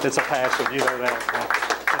passion, that.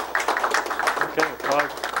 Okay,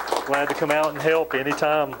 well, glad to come out and help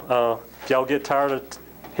anytime. If y'all get tired of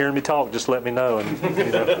hearing me talk, just let me know, and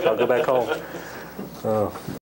I'll go back home.